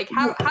 Like,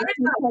 how does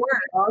that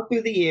work? All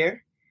through the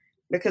year,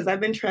 because I've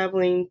been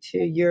traveling to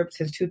Europe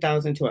since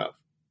 2012,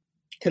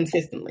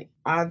 consistently.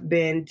 I've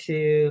been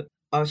to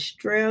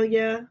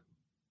Australia,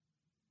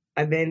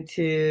 I've been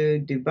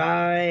to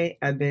Dubai,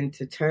 I've been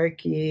to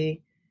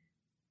Turkey,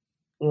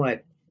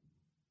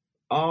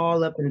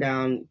 all up and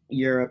down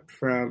Europe,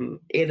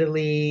 from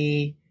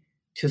Italy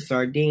to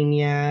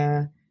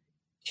Sardinia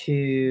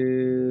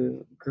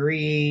to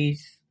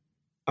Greece,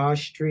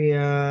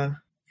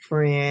 Austria,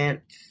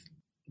 France,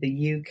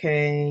 the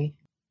UK,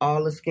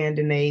 all of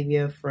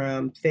Scandinavia,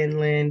 from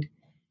Finland,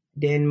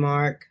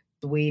 Denmark,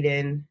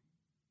 Sweden,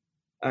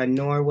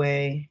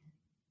 Norway,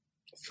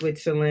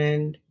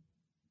 Switzerland.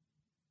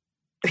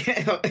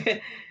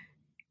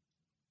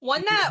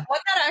 One that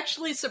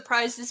actually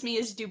surprises me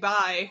is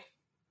Dubai.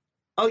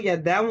 Oh yeah,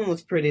 that one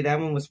was pretty. That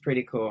one was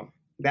pretty cool.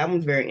 That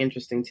one's very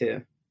interesting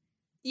too.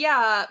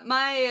 Yeah,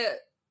 my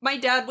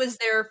dad was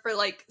there for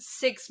like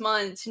 6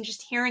 months, and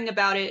just hearing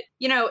about it,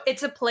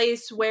 it's a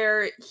place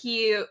where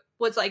he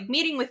was like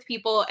meeting with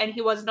people and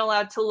he wasn't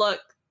allowed to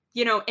look,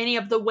 any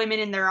of the women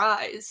in their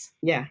eyes.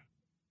 Yeah,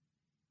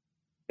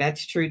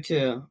 that's true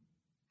too.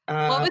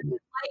 What was it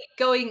like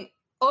going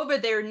over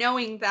there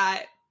knowing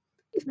that?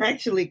 It's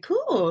actually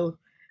cool.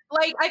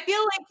 Like, I feel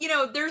like, you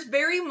know, there's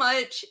very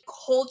much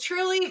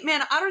culturally,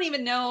 man, I don't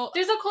even know.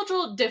 There's a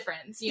cultural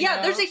difference, you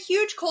know? There's a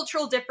huge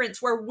cultural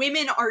difference where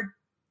women are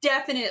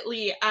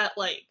definitely at,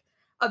 like,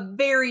 a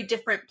very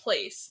different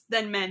place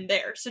than men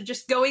there. So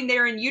just going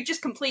there and you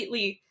just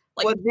completely,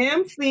 like... Well,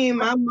 them seeing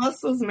my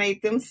muscles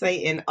made them say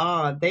in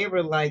awe. They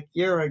were like,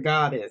 you're a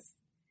goddess.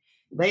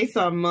 They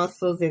saw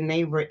muscles and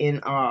they were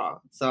in awe.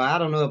 So I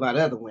don't know about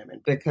other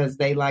women because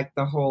they like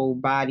the whole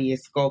body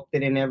is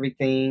sculpted and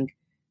everything.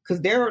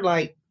 Because they're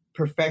like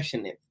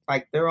perfectionists.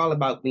 Like they're all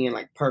about being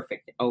like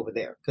perfect over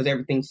there because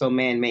everything's so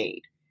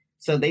man-made.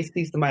 So they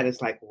see somebody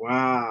that's like,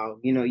 wow,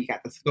 you know, you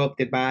got the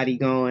sculpted body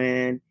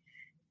going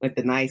with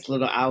the nice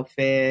little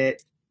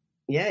outfit.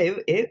 Yeah,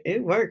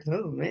 it worked.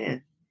 Oh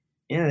man.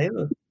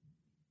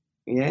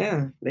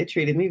 Yeah, they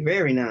treated me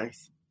very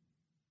nice.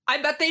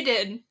 I bet they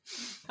did.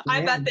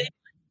 I bet they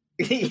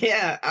did.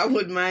 Yeah, I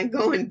wouldn't mind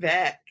going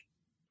back.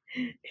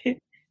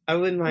 I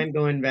wouldn't mind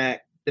going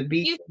back. The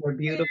beaches were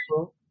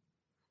beautiful.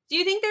 Do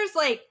you think there's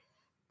like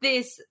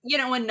this, you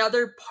know,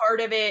 another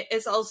part of it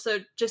is also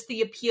just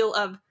the appeal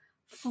of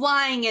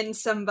flying in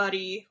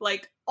somebody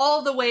like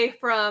all the way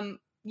from,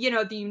 you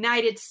know, the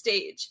United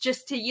States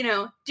just to, you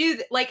know,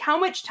 like how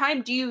much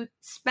time do you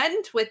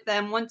spend with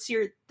them once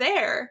you're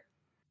there?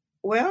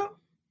 Well,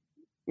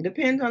 it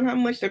depends on how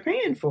much they're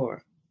paying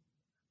for.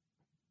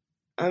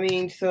 I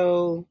mean,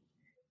 so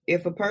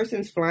if a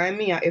person's flying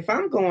me out, if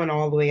I'm going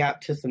all the way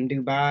out to some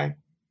Dubai,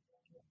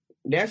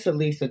 that's at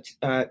least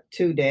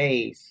 2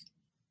 days.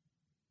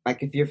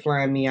 Like if you're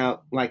flying me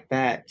out like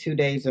that, 2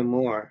 days or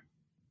more.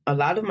 A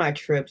lot of my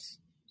trips,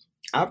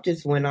 I've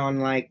just went on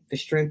like the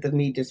strength of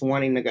me just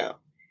wanting to go.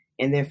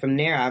 And then from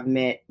there, I've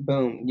met,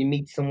 boom, you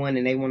meet someone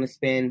and they want to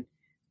spend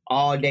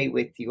all day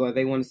with you or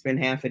they want to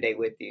spend half a day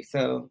with you.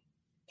 So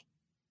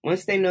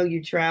once they know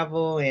you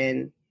travel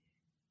and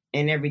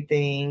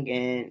everything,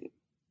 and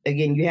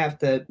again, you have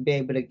to be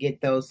able to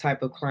get those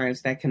type of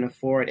clients that can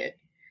afford it.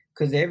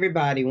 Because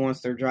everybody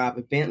wants to drive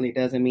a Bentley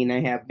doesn't mean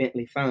they have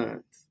Bentley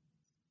funds.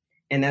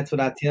 And that's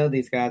what I tell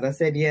these guys. I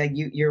said, yeah,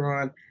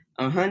 you're on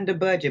a Honda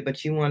budget,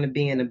 but you want to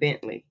be in a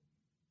Bentley.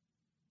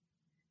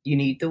 You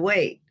need to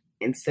wait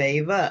and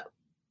save up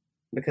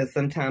because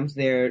sometimes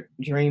their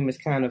dream is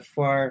kind of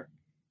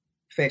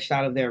far-fetched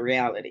out of their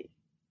reality.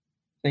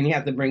 Then you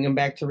have to bring them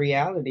back to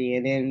reality.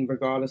 And then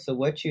regardless of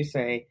what you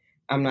say,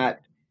 I'm not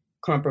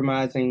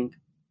compromising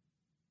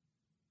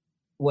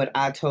what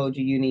I told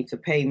you need to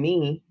pay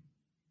me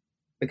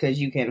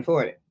because you can't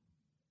afford it.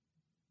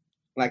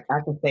 Like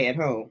I can stay at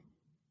home.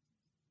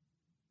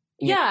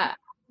 Yeah.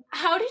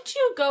 How did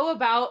you go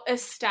about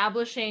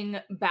establishing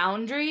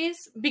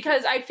boundaries?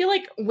 Because I feel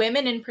like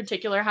women in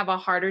particular have a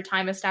harder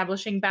time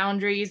establishing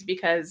boundaries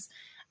because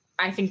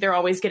I think they're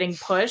always getting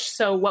pushed.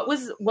 So what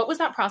was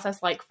that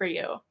process like for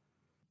you?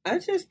 I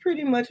just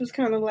pretty much was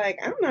kind of like,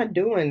 I'm not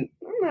doing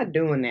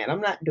that.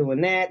 I'm not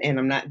doing that. And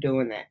I'm not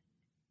doing that.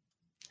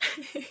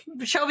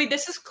 Shelby,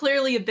 this is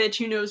clearly a bitch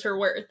who knows her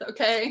worth.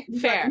 Okay.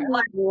 Fair. I'm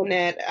not doing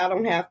that. I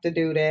don't have to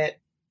do that.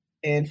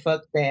 And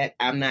fuck that.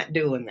 I'm not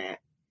doing that.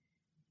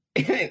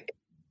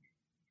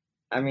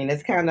 I mean,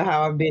 that's kind of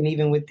how I've been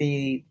even with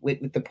the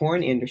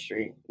porn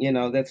industry. You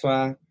know, that's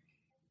why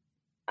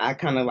I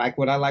kind of like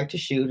what I like to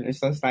shoot. And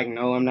so it's like,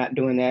 no, I'm not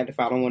doing that. If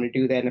I don't want to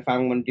do that. And if I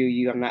don't want to do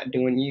you, I'm not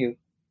doing you.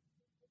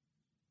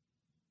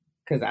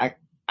 Because I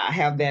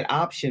have that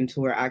option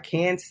to where I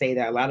can say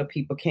that. A lot of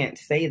people can't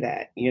say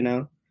that, you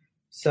know?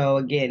 So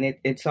again,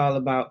 it's all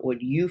about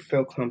what you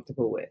feel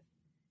comfortable with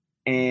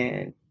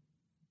and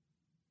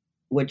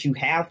what you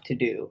have to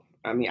do.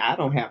 I mean, I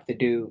don't have to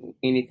do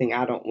anything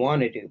I don't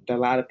want to do. But a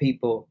lot of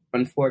people,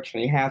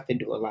 unfortunately, have to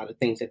do a lot of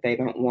things that they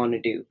don't want to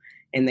do.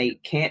 And they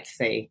can't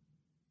say,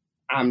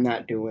 I'm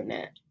not doing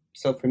that.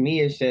 So for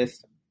me, it's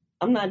just,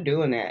 I'm not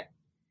doing that.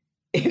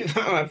 If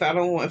I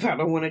don't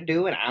want to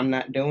do it, I'm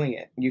not doing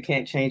it. You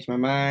can't change my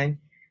mind.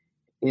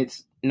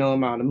 It's no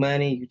amount of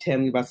money. You tell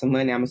me about some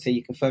money, I'm going to say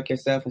you can fuck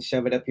yourself and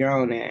shove it up your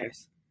own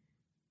ass.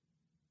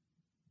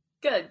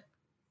 Good.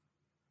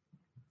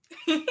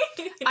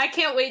 I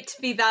can't wait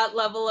to be that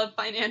level of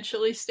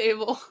financially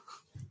stable.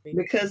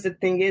 Because the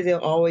thing is,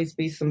 there'll always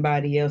be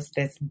somebody else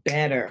that's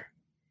better.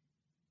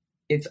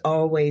 It's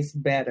always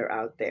better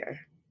out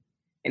there.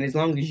 And as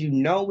long as you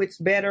know it's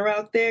better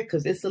out there,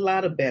 because it's a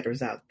lot of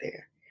betters out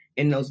there.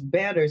 And those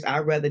betters,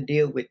 I'd rather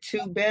deal with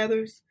 2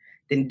 betters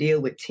than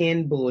deal with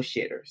 10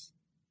 bullshitters.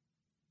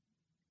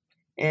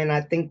 And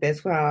I think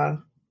that's why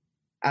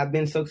I've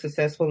been so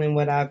successful in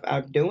what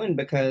I'm doing,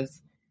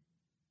 because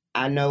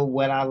I know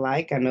what I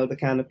like. I know the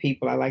kind of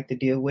people I like to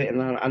deal with,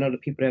 and I know the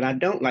people that I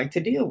don't like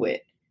to deal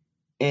with.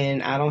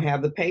 And I don't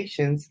have the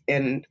patience,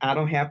 and I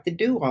don't have to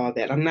do all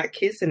that. I'm not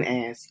kissing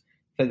ass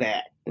for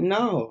that.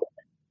 No,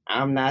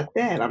 I'm not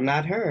that. I'm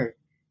not her.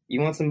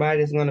 You want somebody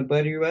that's going to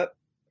butter you up?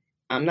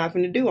 I'm not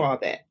going to do all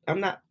that.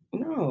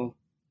 No.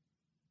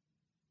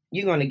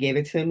 You're going to give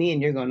it to me,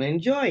 and you're going to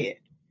enjoy it.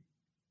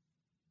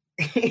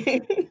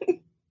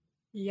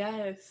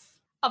 Yes.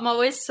 I'm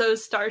always so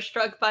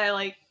starstruck by,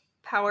 like,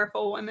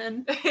 powerful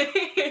women.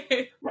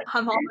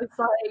 I'm always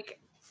like,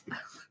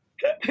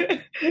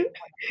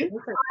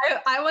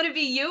 I want to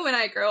be you when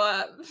I grow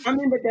up. I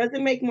mean, but does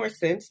it make more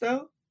sense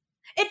though?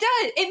 It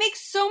does. It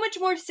makes so much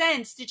more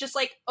sense to just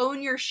like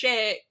own your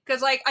shit.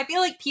 Because like I feel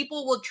like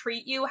people will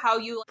treat you how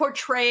you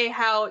portray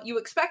how you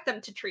expect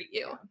them to treat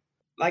you.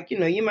 Like, you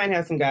know, you might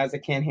have some guys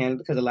that can't handle it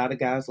because a lot of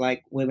guys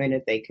like women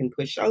that they can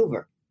push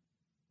over.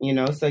 You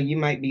know, so you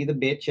might be the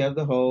bitch of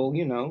the whole,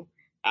 you know.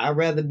 I'd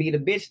rather be the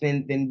bitch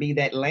than be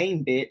that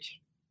lame bitch.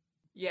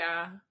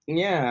 Yeah.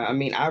 Yeah, I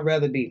mean, I'd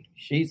rather be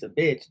she's a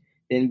bitch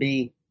than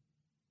be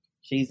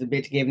she's a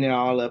bitch giving it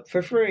all up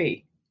for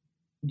free.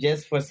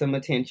 Just for some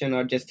attention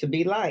or just to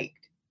be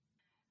liked.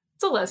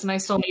 It's a lesson I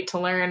still need to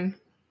learn.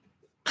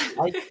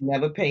 I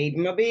never paid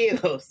my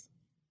bills.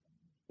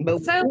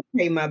 But what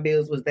paid my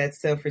bills was that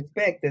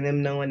self-respect and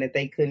them knowing that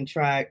they couldn't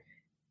try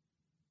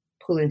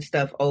pulling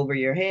stuff over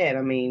your head.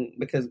 I mean,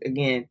 because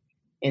again,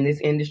 in this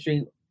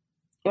industry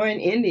or in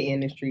indie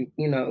industry,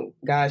 you know,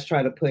 guys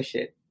try to push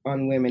it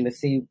on women to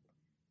see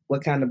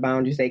what kind of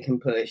boundaries they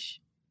can push.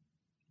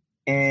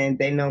 And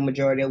they know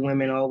majority of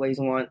women always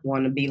want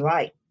to be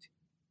liked.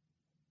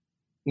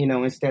 You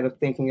know, instead of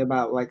thinking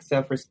about like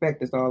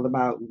self-respect, it's all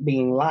about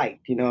being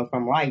liked. You know, if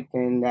I'm liked,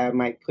 then that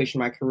might push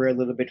my career a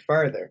little bit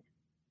further.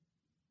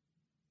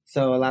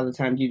 So a lot of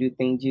times you do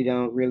things you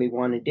don't really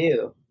want to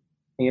do.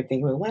 And you're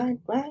thinking, well,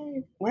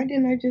 why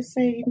didn't I just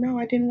say, no,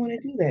 I didn't want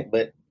to do that?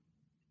 But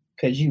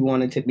because you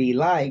wanted to be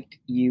liked,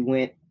 you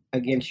went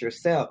against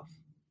yourself.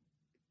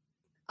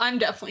 I'm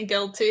definitely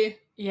guilty.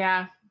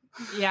 Yeah.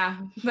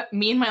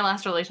 Me and my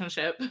last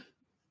relationship.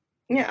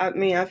 Yeah, I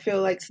mean, I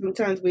feel like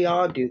sometimes we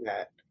all do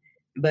that.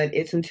 But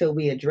it's until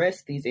we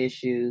address these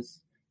issues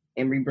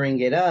and we bring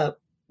it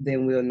up,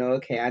 then we'll know,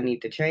 okay, I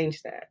need to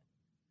change that.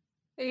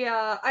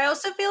 Yeah, I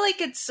also feel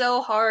like it's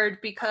so hard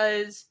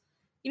because,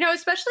 you know,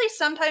 especially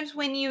sometimes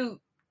when you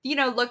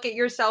look at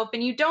yourself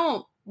and you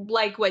don't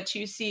like what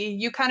you see,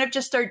 you kind of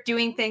just start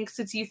doing things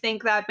because you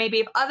think that maybe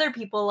if other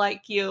people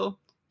like you,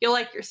 you'll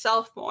like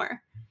yourself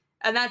more.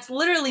 And that's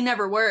literally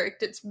never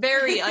worked. It's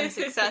very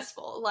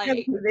unsuccessful. Like,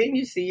 yeah, then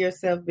you see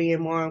yourself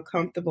being more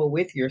uncomfortable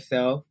with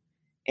yourself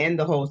and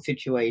the whole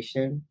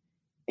situation.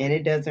 And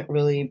it doesn't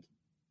really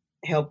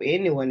help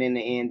anyone in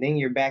the end. Then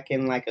you're back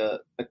in like a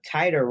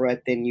tighter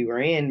rut than you were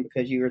in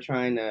because you were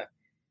trying to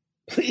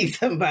please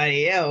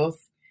somebody else.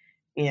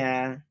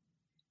 Yeah.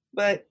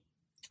 But,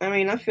 I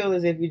mean, I feel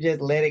as if you just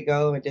let it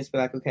go and just be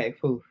like, okay,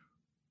 whew,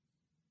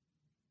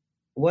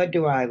 what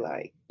do I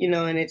like? You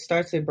know, and it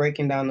starts with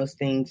breaking down those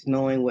things,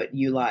 knowing what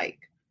you like,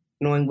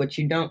 knowing what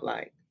you don't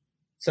like.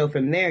 So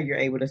from there, you're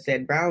able to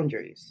set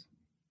boundaries.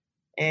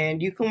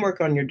 And you can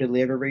work on your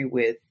delivery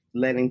with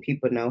letting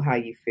people know how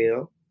you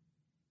feel.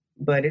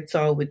 But it's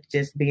all with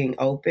just being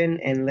open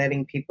and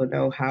letting people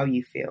know how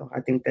you feel.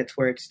 I think that's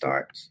where it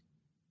starts.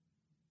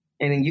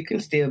 And then you can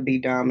still be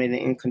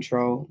dominant and in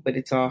control, but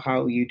it's all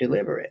how you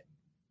deliver it.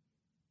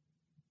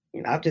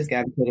 You know, I've just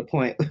gotten to the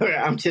point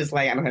where I'm just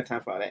like, I don't have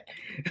time for all that.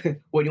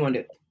 What do you want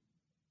to do?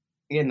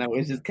 You know,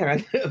 it's just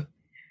kind of...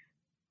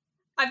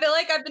 I feel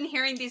like I've been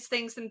hearing these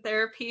things in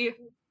therapy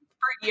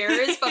for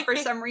years, but for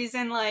some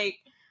reason, like,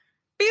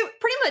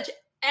 pretty much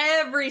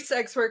every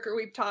sex worker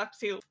we've talked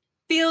to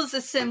feels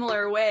a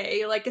similar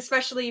way, like,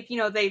 especially if, you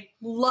know, they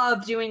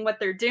love doing what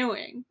they're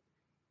doing.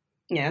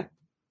 Yeah.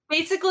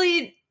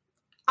 Basically,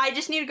 I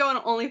just need to go on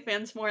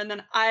OnlyFans more, and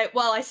then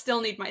I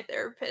still need my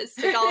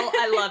therapist. Like,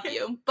 I love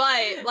you,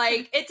 but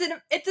like, it's an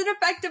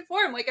effective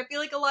form. Like, I feel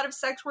like a lot of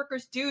sex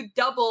workers do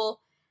double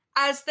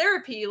as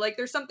therapy. Like,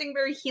 there's something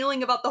very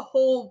healing about the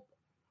whole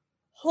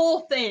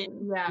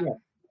thing. Yeah.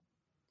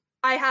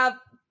 I have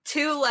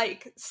 2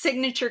 like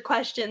signature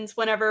questions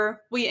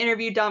whenever we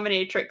interview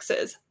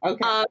dominatrixes.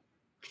 Okay.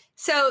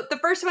 So the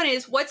first one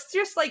is, what's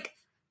just like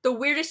the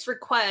weirdest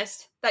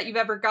request that you've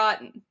ever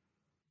gotten?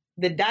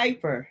 The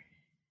diaper.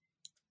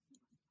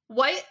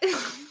 What?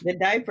 The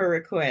diaper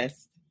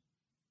request.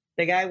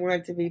 The guy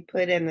wanted to be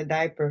put in the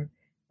diaper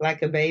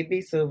like a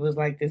baby, so it was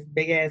like this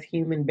big ass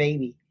human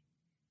baby.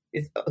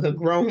 It's a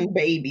grown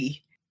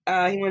baby.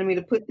 He wanted me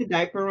to put the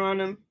diaper on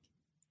him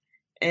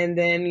and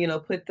then, you know,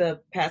 put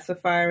the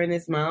pacifier in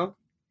his mouth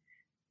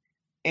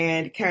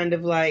and kind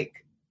of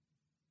like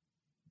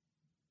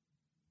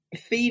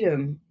feed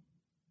him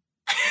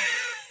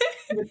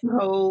this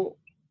whole,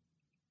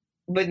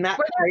 but not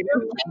because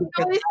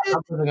I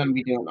wasn't going to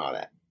be doing all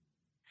that.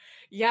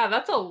 Yeah,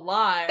 that's a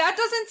lot. That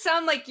doesn't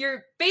sound like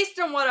based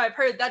on what I've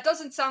heard, that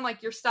doesn't sound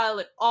like your style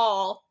at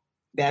all.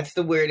 That's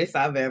the weirdest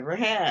I've ever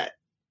had.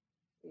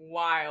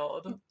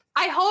 Wild.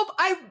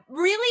 I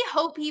really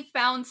hope he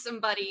found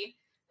somebody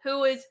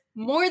who is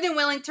more than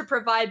willing to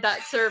provide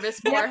that service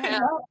for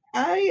him.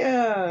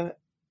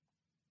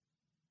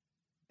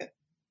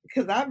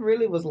 Because I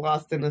really was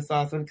lost in the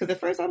sauce. Because at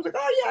first I was like,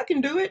 oh yeah, I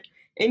can do it.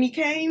 And he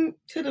came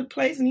to the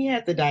place and he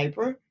had the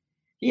diaper.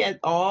 He had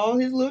all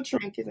his little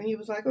trinkets and he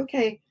was like,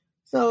 okay,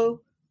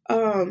 so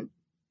I'm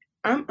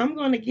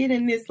going to get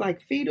in this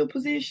like fetal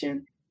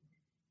position.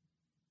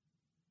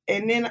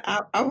 And then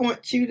I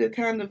want you to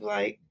kind of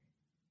like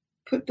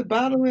put the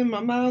bottle in my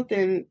mouth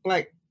and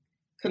like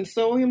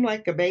console him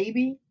like a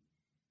baby.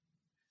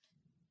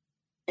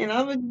 And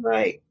I was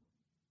like,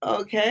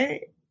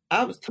 okay.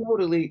 I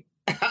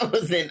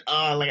was in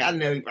awe. Like, I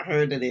never even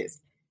heard of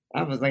this.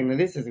 I was like, no,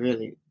 this is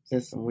really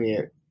just some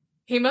weird.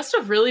 He must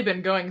have really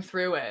been going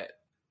through it.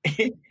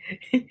 I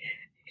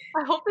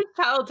hope his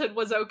childhood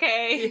was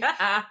okay.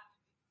 Yeah.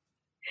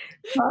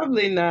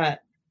 Probably not.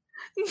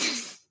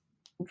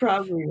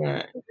 Probably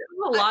not. There's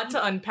a lot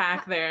to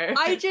unpack there.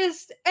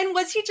 And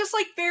was he just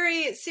like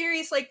very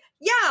serious? Like,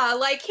 yeah,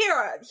 like here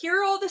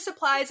are all the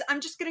supplies.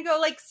 I'm just gonna go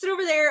like sit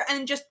over there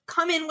and just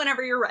come in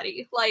whenever you're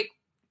ready. Like,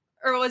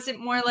 or was it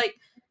more like,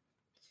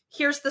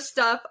 here's the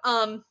stuff?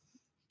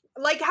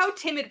 Like how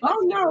timid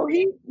was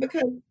he? No,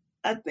 because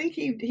I think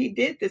he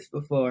did this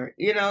before.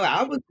 You know,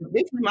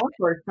 this is my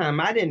first time.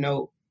 I didn't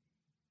know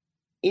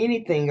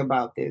anything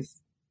about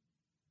this.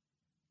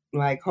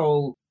 Like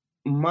whole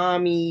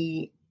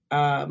mommy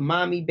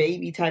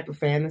baby type of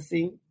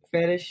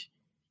fetish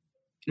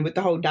with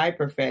the whole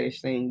diaper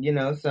fetish thing, you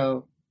know.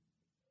 So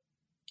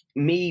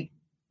me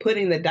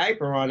putting the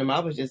diaper on him, I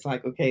was just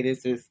like, okay,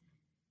 this is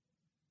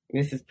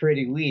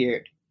pretty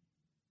weird.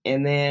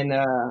 And then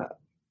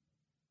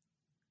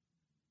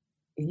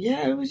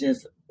yeah, it was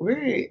just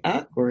very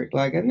awkward.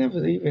 Like I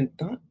never even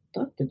thought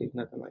to do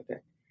nothing like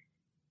that.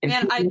 And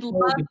man, I'd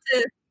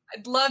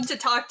love to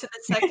talk to the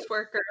sex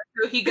worker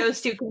who he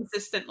goes to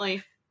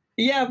consistently.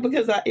 Yeah,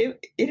 because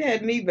it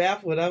had me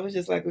baffled. I was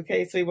just like,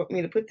 okay, so you want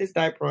me to put this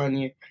diaper on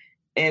you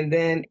and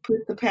then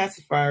put the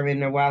pacifier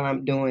in there while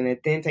I'm doing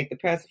it, then take the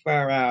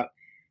pacifier out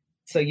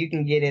so you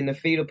can get in the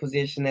fetal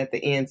position at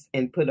the ends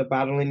and put a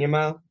bottle in your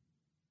mouth?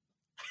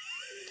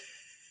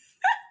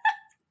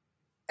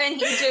 And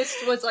he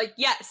just was like,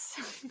 yes.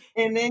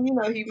 And then, you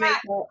know, he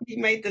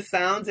made the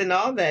sounds and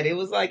all that. It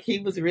was like he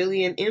was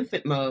really in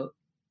infant mode.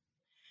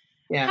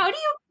 Yeah. How do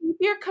you keep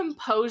your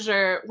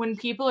composure when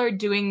people are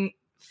doing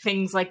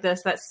things like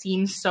this that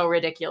seem so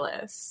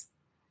ridiculous?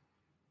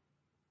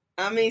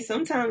 I mean,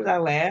 sometimes I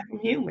laugh. I'm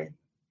human.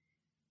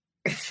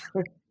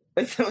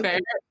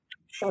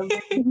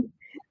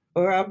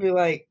 Or I'll be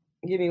like,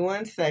 give me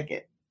 1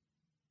 second.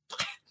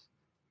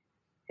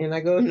 And I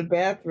go in the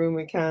bathroom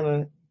and kind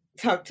of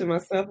talk to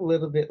myself a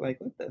little bit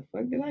like, what the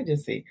fuck did I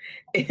just see?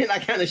 And I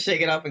kind of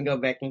shake it off and go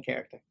back in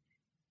character.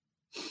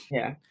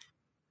 Yeah.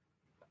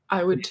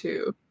 I would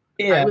too.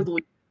 Yeah. I would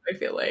leave, I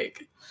feel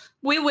like.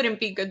 We wouldn't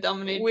be good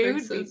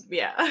dominatrixes.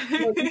 Yeah.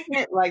 Well, you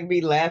can't like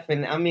be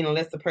laughing. I mean,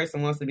 unless the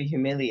person wants to be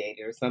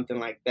humiliated or something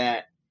like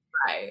that.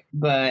 Right.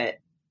 But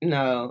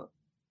no,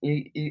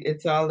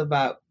 it's all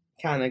about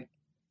kind of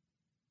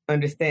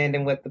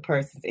understanding what the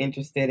person's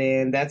interested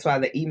in. That's why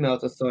the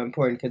emails are so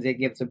important, because it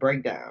gives a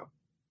breakdown.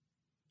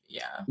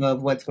 Yeah.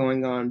 Of what's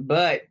going on.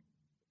 But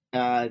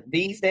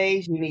these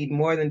days, you need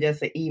more than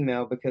just an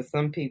email, because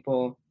some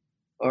people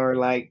are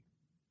like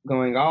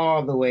going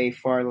all the way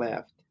far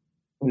left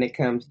when it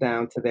comes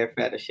down to their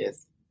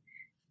fetishes.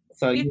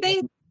 So you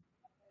think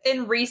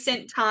in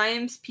recent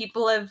times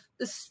people have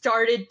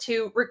started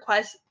to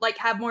request, like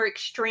have more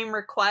extreme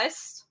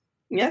requests?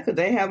 Yeah, because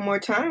they have more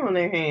time on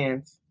their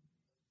hands.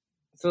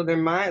 So their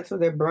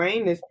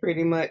brain is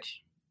pretty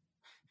much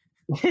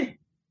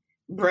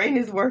brain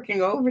is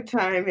working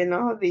overtime in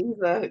all these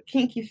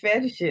kinky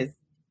fetishes,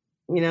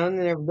 you know, and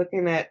they're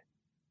looking at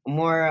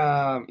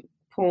more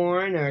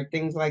porn or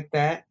things like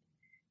that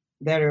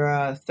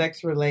are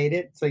sex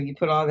related. So you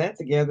put all that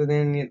together,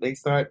 then they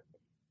start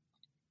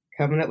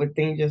coming up with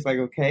things just like,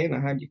 okay, now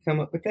how'd you come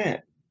up with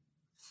that?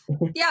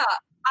 Yeah,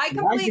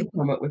 Why'd you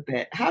come up with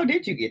that? How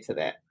did you get to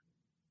that?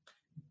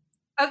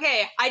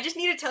 Okay, I just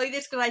need to tell you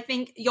this because I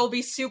think you'll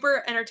be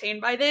super entertained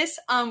by this.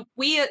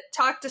 We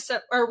talked to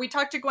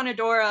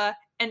Gwenadora,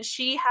 and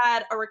she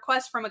had a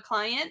request from a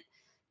client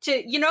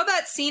to, you know,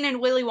 that scene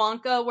in Willy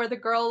Wonka where the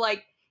girl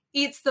like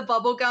eats the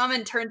bubble gum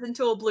and turns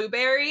into a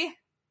blueberry.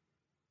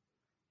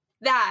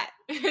 That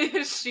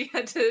she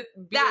had to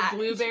be a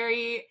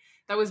blueberry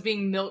that was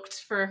being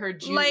milked for her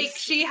juice. Like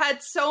she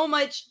had so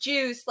much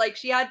juice, like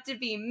she had to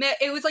be.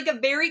 It was like a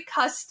very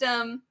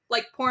custom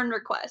like porn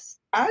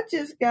request. I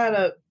just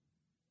got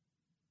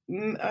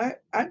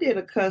I did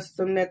a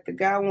custom that the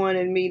guy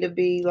wanted me to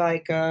be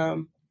like,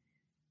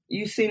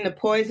 you seen the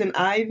Poison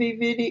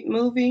Ivy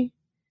movie?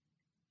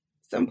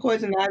 Some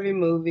Poison Ivy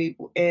movie,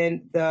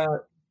 and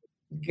the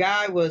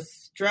guy was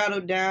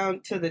straddled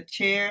down to the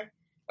chair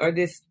or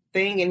this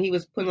thing, and he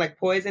was putting like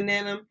poison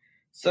in him.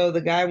 So the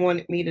guy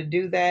wanted me to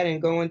do that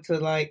and go into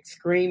like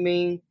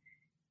screaming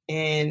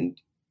and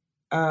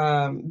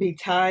be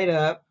tied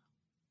up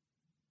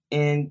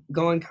and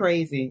going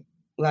crazy.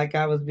 Like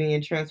I was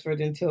being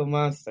transferred into a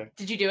monster.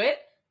 Did you do it?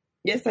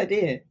 Yes, I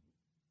did.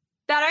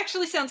 That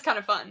actually sounds kind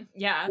of fun.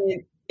 Yeah.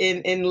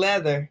 In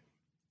leather.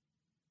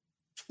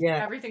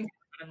 Yeah. Everything's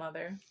in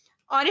leather.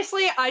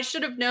 Honestly, I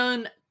should have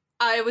known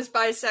I was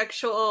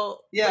bisexual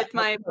with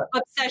my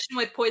obsession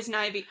with Poison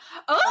Ivy.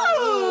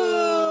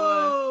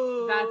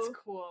 Oh! That's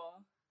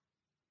cool.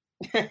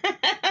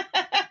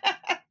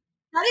 That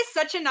is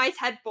such a nice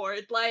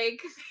headboard.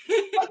 Like,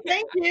 oh,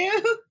 thank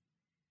you.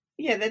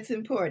 Yeah, that's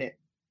important.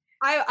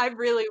 I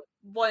really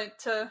want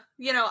to,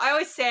 you know, I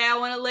always say I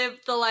want to live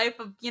the life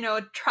of, you know,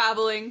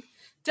 traveling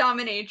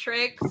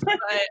dominatrix, but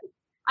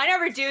I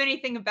never do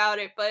anything about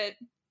it, but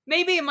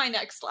maybe in my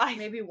next life.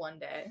 Maybe one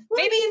day. Well,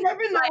 Maybe you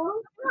never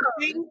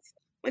know.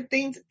 When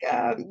things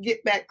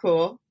get back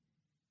cool,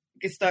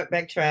 you can start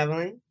back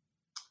traveling.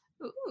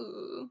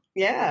 Ooh.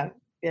 Yeah.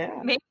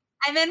 Maybe.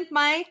 And then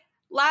my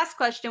last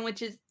question,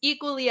 which is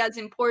equally as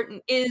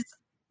important, is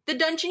the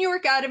dungeon you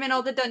work out of and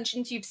all the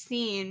dungeons you've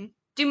seen,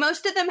 do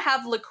most of them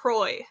have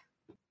LaCroix?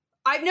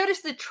 I've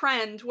noticed the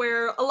trend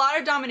where a lot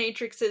of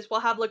dominatrixes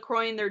will have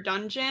LaCroix in their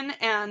dungeon,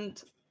 and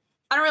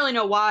I don't really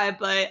know why,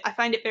 but I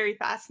find it very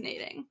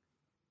fascinating.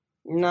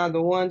 No,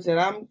 the ones that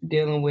I'm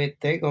dealing with,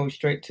 they go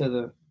straight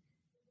to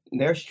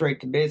they're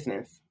straight to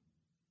business.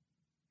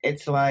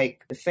 It's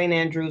like the St.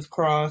 Andrew's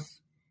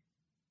cross,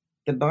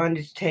 the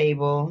bondage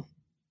table,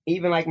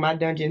 even like my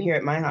dungeon here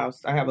at my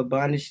house. I have a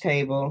bondage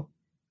table,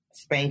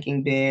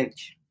 spanking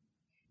bench.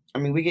 I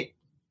mean, we get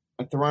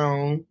a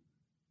throne.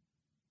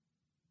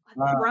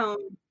 A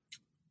throne.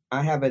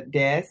 I have a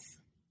desk,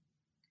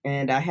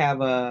 and I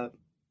have a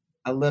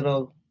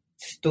little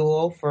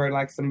stool for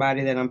like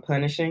somebody that I'm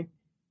punishing,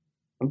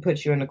 and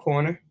put you in the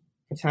corner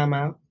for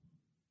timeout.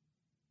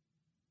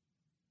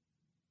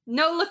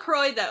 No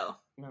LaCroix though.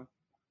 No.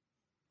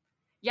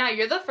 Yeah,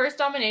 you're the first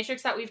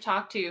dominatrix that we've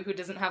talked to who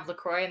doesn't have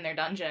LaCroix in their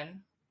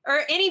dungeon.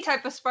 Or any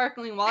type of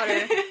sparkling water.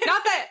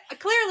 Not that,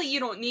 clearly you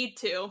don't need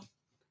to.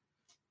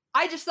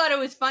 I just thought it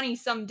was funny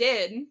some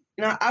did.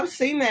 No, I've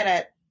seen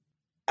that.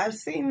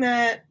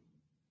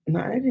 No,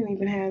 I didn't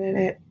even have that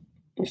at,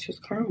 it's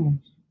just Carmel's.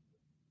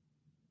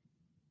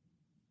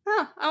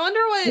 Huh, I wonder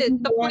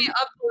what the point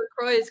of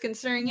LaCroix is,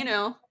 considering, you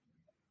know,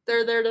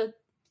 they're there to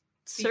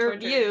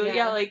serve you.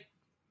 Yeah, like.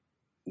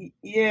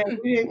 Yeah,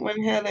 we didn't want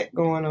to have that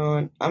going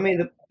on. I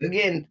mean,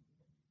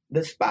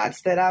 the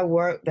spots that I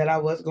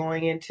was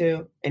going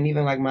into, and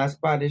even like my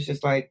spot, is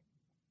just like,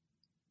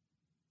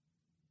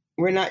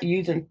 we're not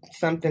using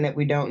something that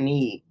we don't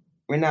need.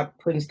 We're not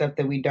putting stuff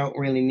that we don't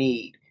really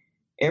need.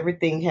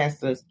 Everything has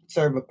to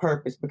serve a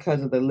purpose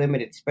because of the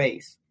limited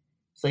space.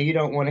 So you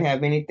don't want to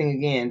have anything,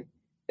 again,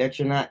 that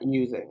you're not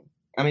using.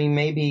 I mean,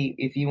 maybe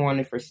if you want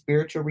it for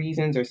spiritual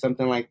reasons or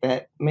something like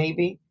that,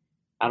 maybe.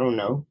 I don't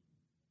know.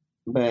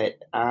 But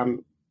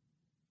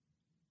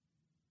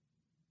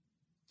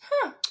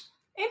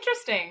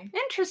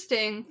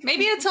Interesting.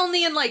 Maybe it's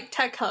only in like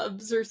tech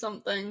hubs or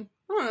something.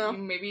 I don't know.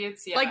 Maybe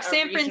it's like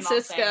San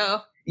Francisco.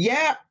 Thing.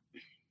 Yeah.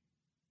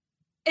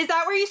 Is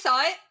that where you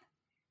saw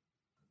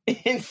it?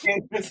 In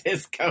San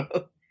Francisco.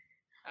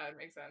 That would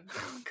make sense.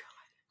 Oh, God.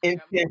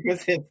 In San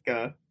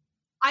Francisco.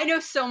 I know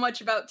so much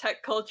about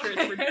tech culture.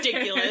 It's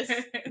ridiculous.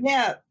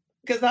 Yeah,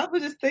 because I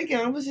was just thinking,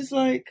 I was just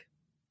like,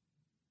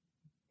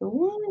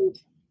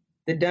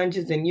 the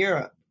dungeons in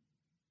Europe,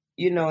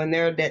 you know, and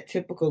they're that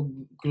typical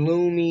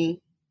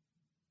gloomy,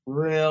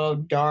 real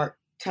dark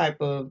type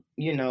of,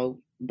 you know,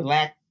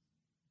 black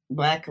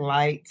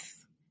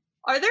lights.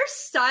 Are there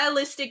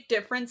stylistic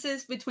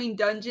differences between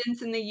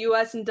dungeons in the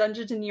US and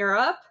dungeons in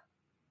Europe?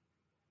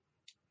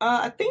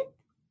 I think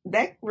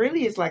that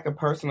really is like a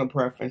personal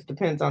preference.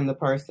 Depends on the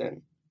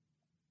person.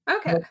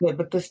 Okay.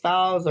 But the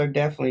styles are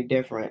definitely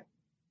different.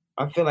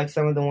 I feel like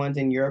some of the ones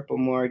in Europe are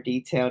more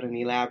detailed and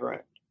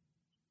elaborate.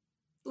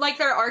 Like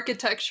their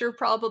architecture,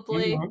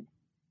 probably. Mm-hmm.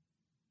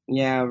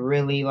 Yeah,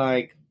 really,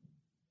 like,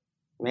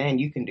 man,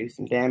 you can do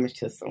some damage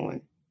to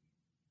someone.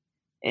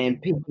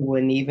 And people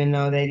wouldn't even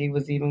know that he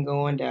was even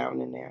going down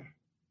in there.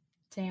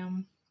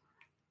 Damn.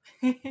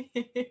 Yeah.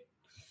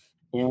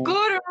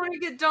 Good, I want to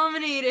get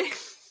dominated.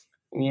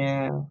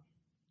 Yeah.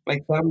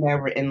 Like some that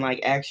were in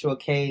like actual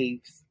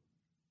caves.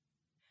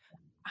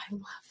 I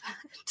love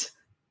that.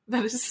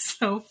 That is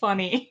so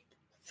funny.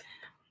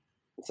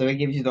 So it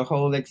gives you the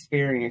whole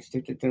experience,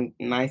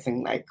 nice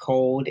and like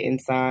cold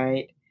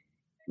inside,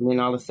 and then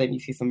all of a sudden you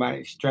see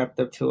somebody strapped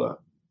up to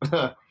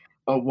a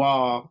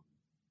wall.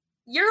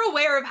 You're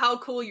aware of how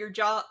cool your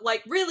job,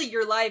 like really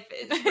your life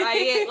is,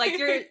 right? Like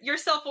you're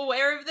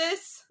self-aware of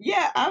this.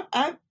 Yeah,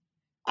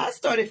 I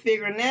started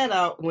figuring that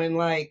out when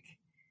like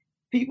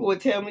people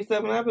would tell me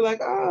something, I'd be like,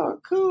 oh,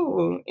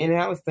 cool, and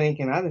I was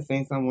thinking I done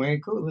seen something way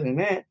cooler than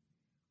that,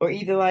 or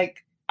either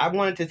like I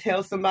wanted to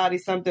tell somebody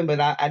something, but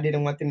I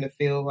didn't want them to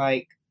feel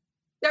like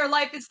their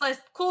life is less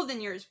cool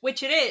than yours,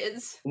 which it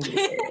is.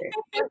 Yeah.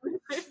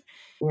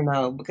 You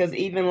know, because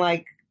even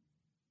like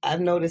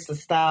I've noticed the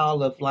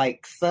style of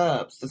like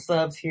subs. The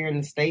subs here in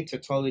the States are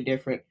totally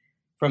different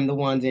from the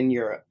ones in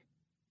Europe.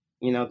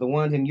 You know, the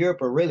ones in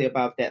Europe are really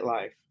about that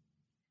life.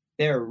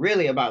 They're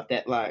really about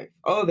that life.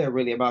 Oh, they're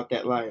really about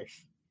that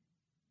life.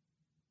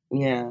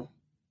 Yeah.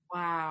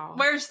 Wow.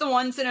 Whereas the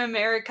ones in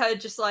America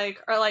just like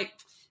are like,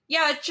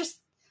 yeah, it's just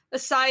a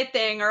side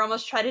thing, or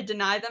almost try to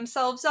deny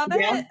themselves of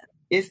it.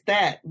 It's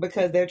that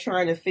because they're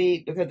trying to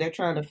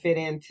fit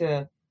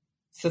into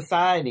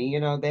society. You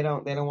know, they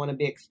don't want to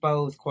be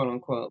exposed, quote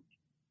unquote,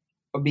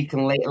 or be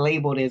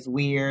labeled as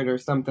weird or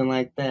something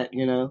like that.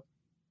 You know.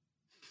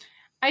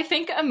 I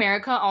think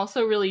America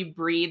also really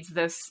breeds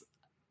this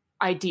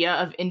idea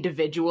of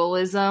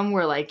individualism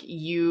where like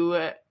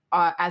you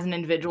as an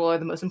individual are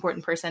the most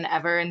important person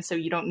ever. And so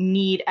you don't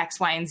need X,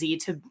 Y, and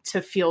Z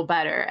to feel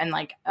better. And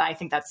like, I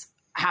think that's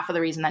half of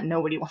the reason that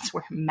nobody wants to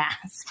wear a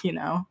mask, you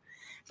know,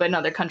 but in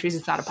other countries,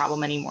 it's not a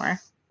problem anymore.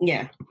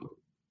 Yeah.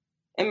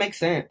 It makes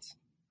sense.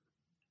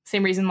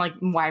 Same reason like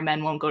why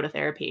men won't go to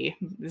therapy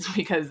is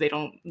because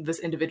this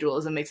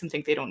individualism makes them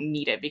think they don't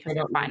need it because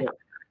they're fine.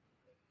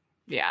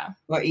 Yeah.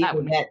 Or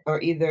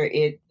either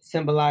it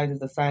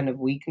symbolizes a sign of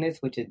weakness,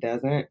 which it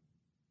doesn't.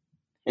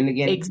 And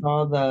again, it's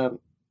all the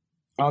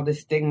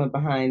stigma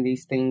behind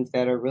these things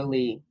that are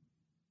really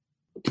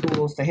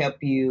tools to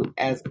help you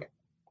as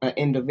an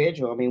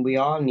individual. I mean, we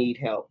all need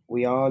help.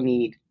 We all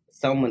need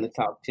someone to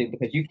talk to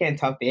because you can't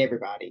talk to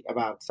everybody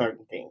about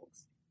certain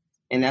things.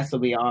 And that's what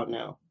we all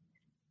know.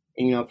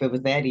 And, you know, if it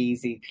was that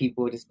easy,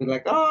 people would just be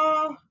like,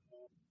 oh,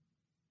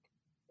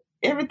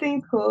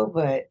 everything's cool,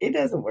 but it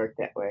doesn't work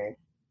that way.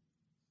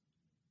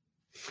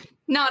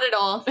 Not at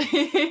all.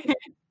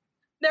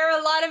 There are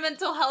a lot of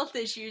mental health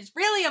issues,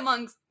 really,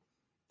 amongst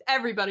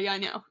everybody I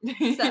know.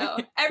 So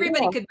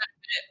everybody could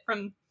benefit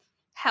from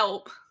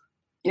help.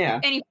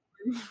 Yeah.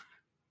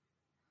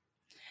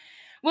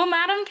 Well,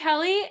 Madam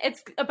Kelly,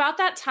 it's about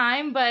that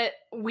time, but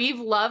we've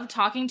loved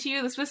talking to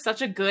you. This was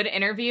such a good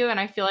interview, and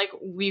I feel like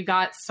we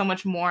got so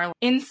much more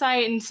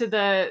insight into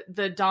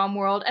the dom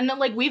world. And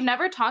like, we've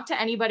never talked to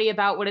anybody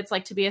about what it's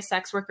like to be a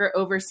sex worker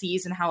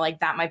overseas and how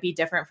like that might be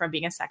different from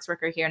being a sex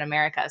worker here in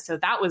America. So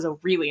that was a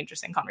really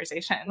interesting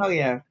conversation. Oh,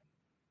 yeah.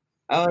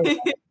 Oh, yeah.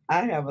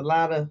 I have a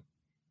lot of,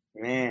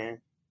 I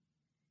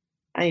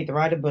need to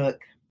write a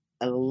book.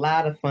 A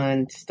lot of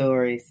fun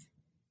stories.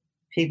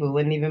 People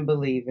wouldn't even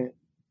believe it.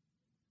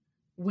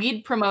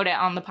 We'd promote it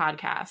on the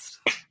podcast.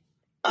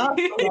 Oh,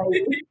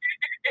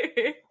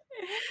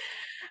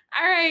 all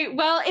right.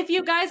 Well, if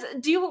you guys,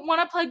 do you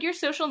want to plug your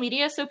social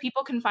media so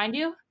people can find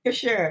you? For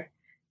sure.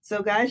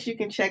 So guys, you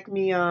can check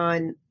me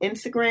on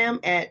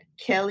Instagram at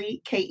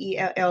Kelly,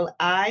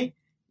 KELLI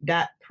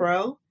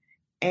 .pro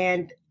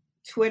and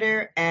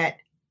Twitter at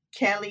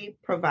Kelly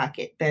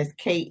Provocateur. That's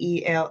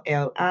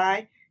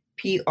KELLI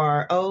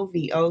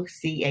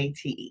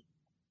PROVOCATE.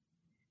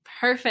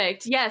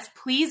 Perfect. Yes,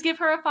 please give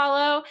her a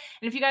follow.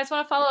 And if you guys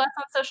want to follow us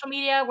on social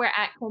media, we're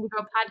at Candy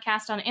Girl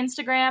Podcast on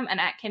Instagram and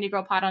at Candy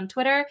Girl Pod on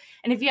Twitter.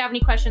 And if you have any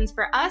questions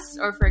for us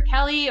or for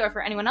Kelly or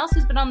for anyone else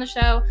who's been on the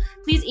show,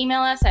 please email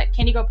us at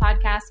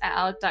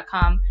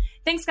candygirlpodcast@outlook.com.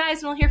 Thanks,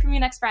 guys, and we'll hear from you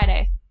next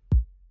Friday.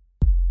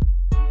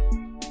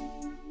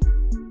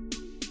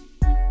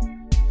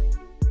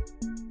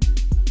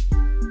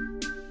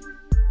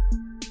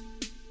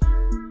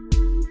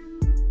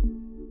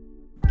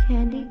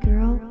 Candy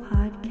Girl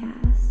Podcast.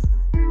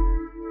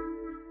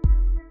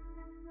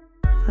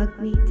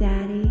 Fuck me,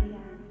 daddy.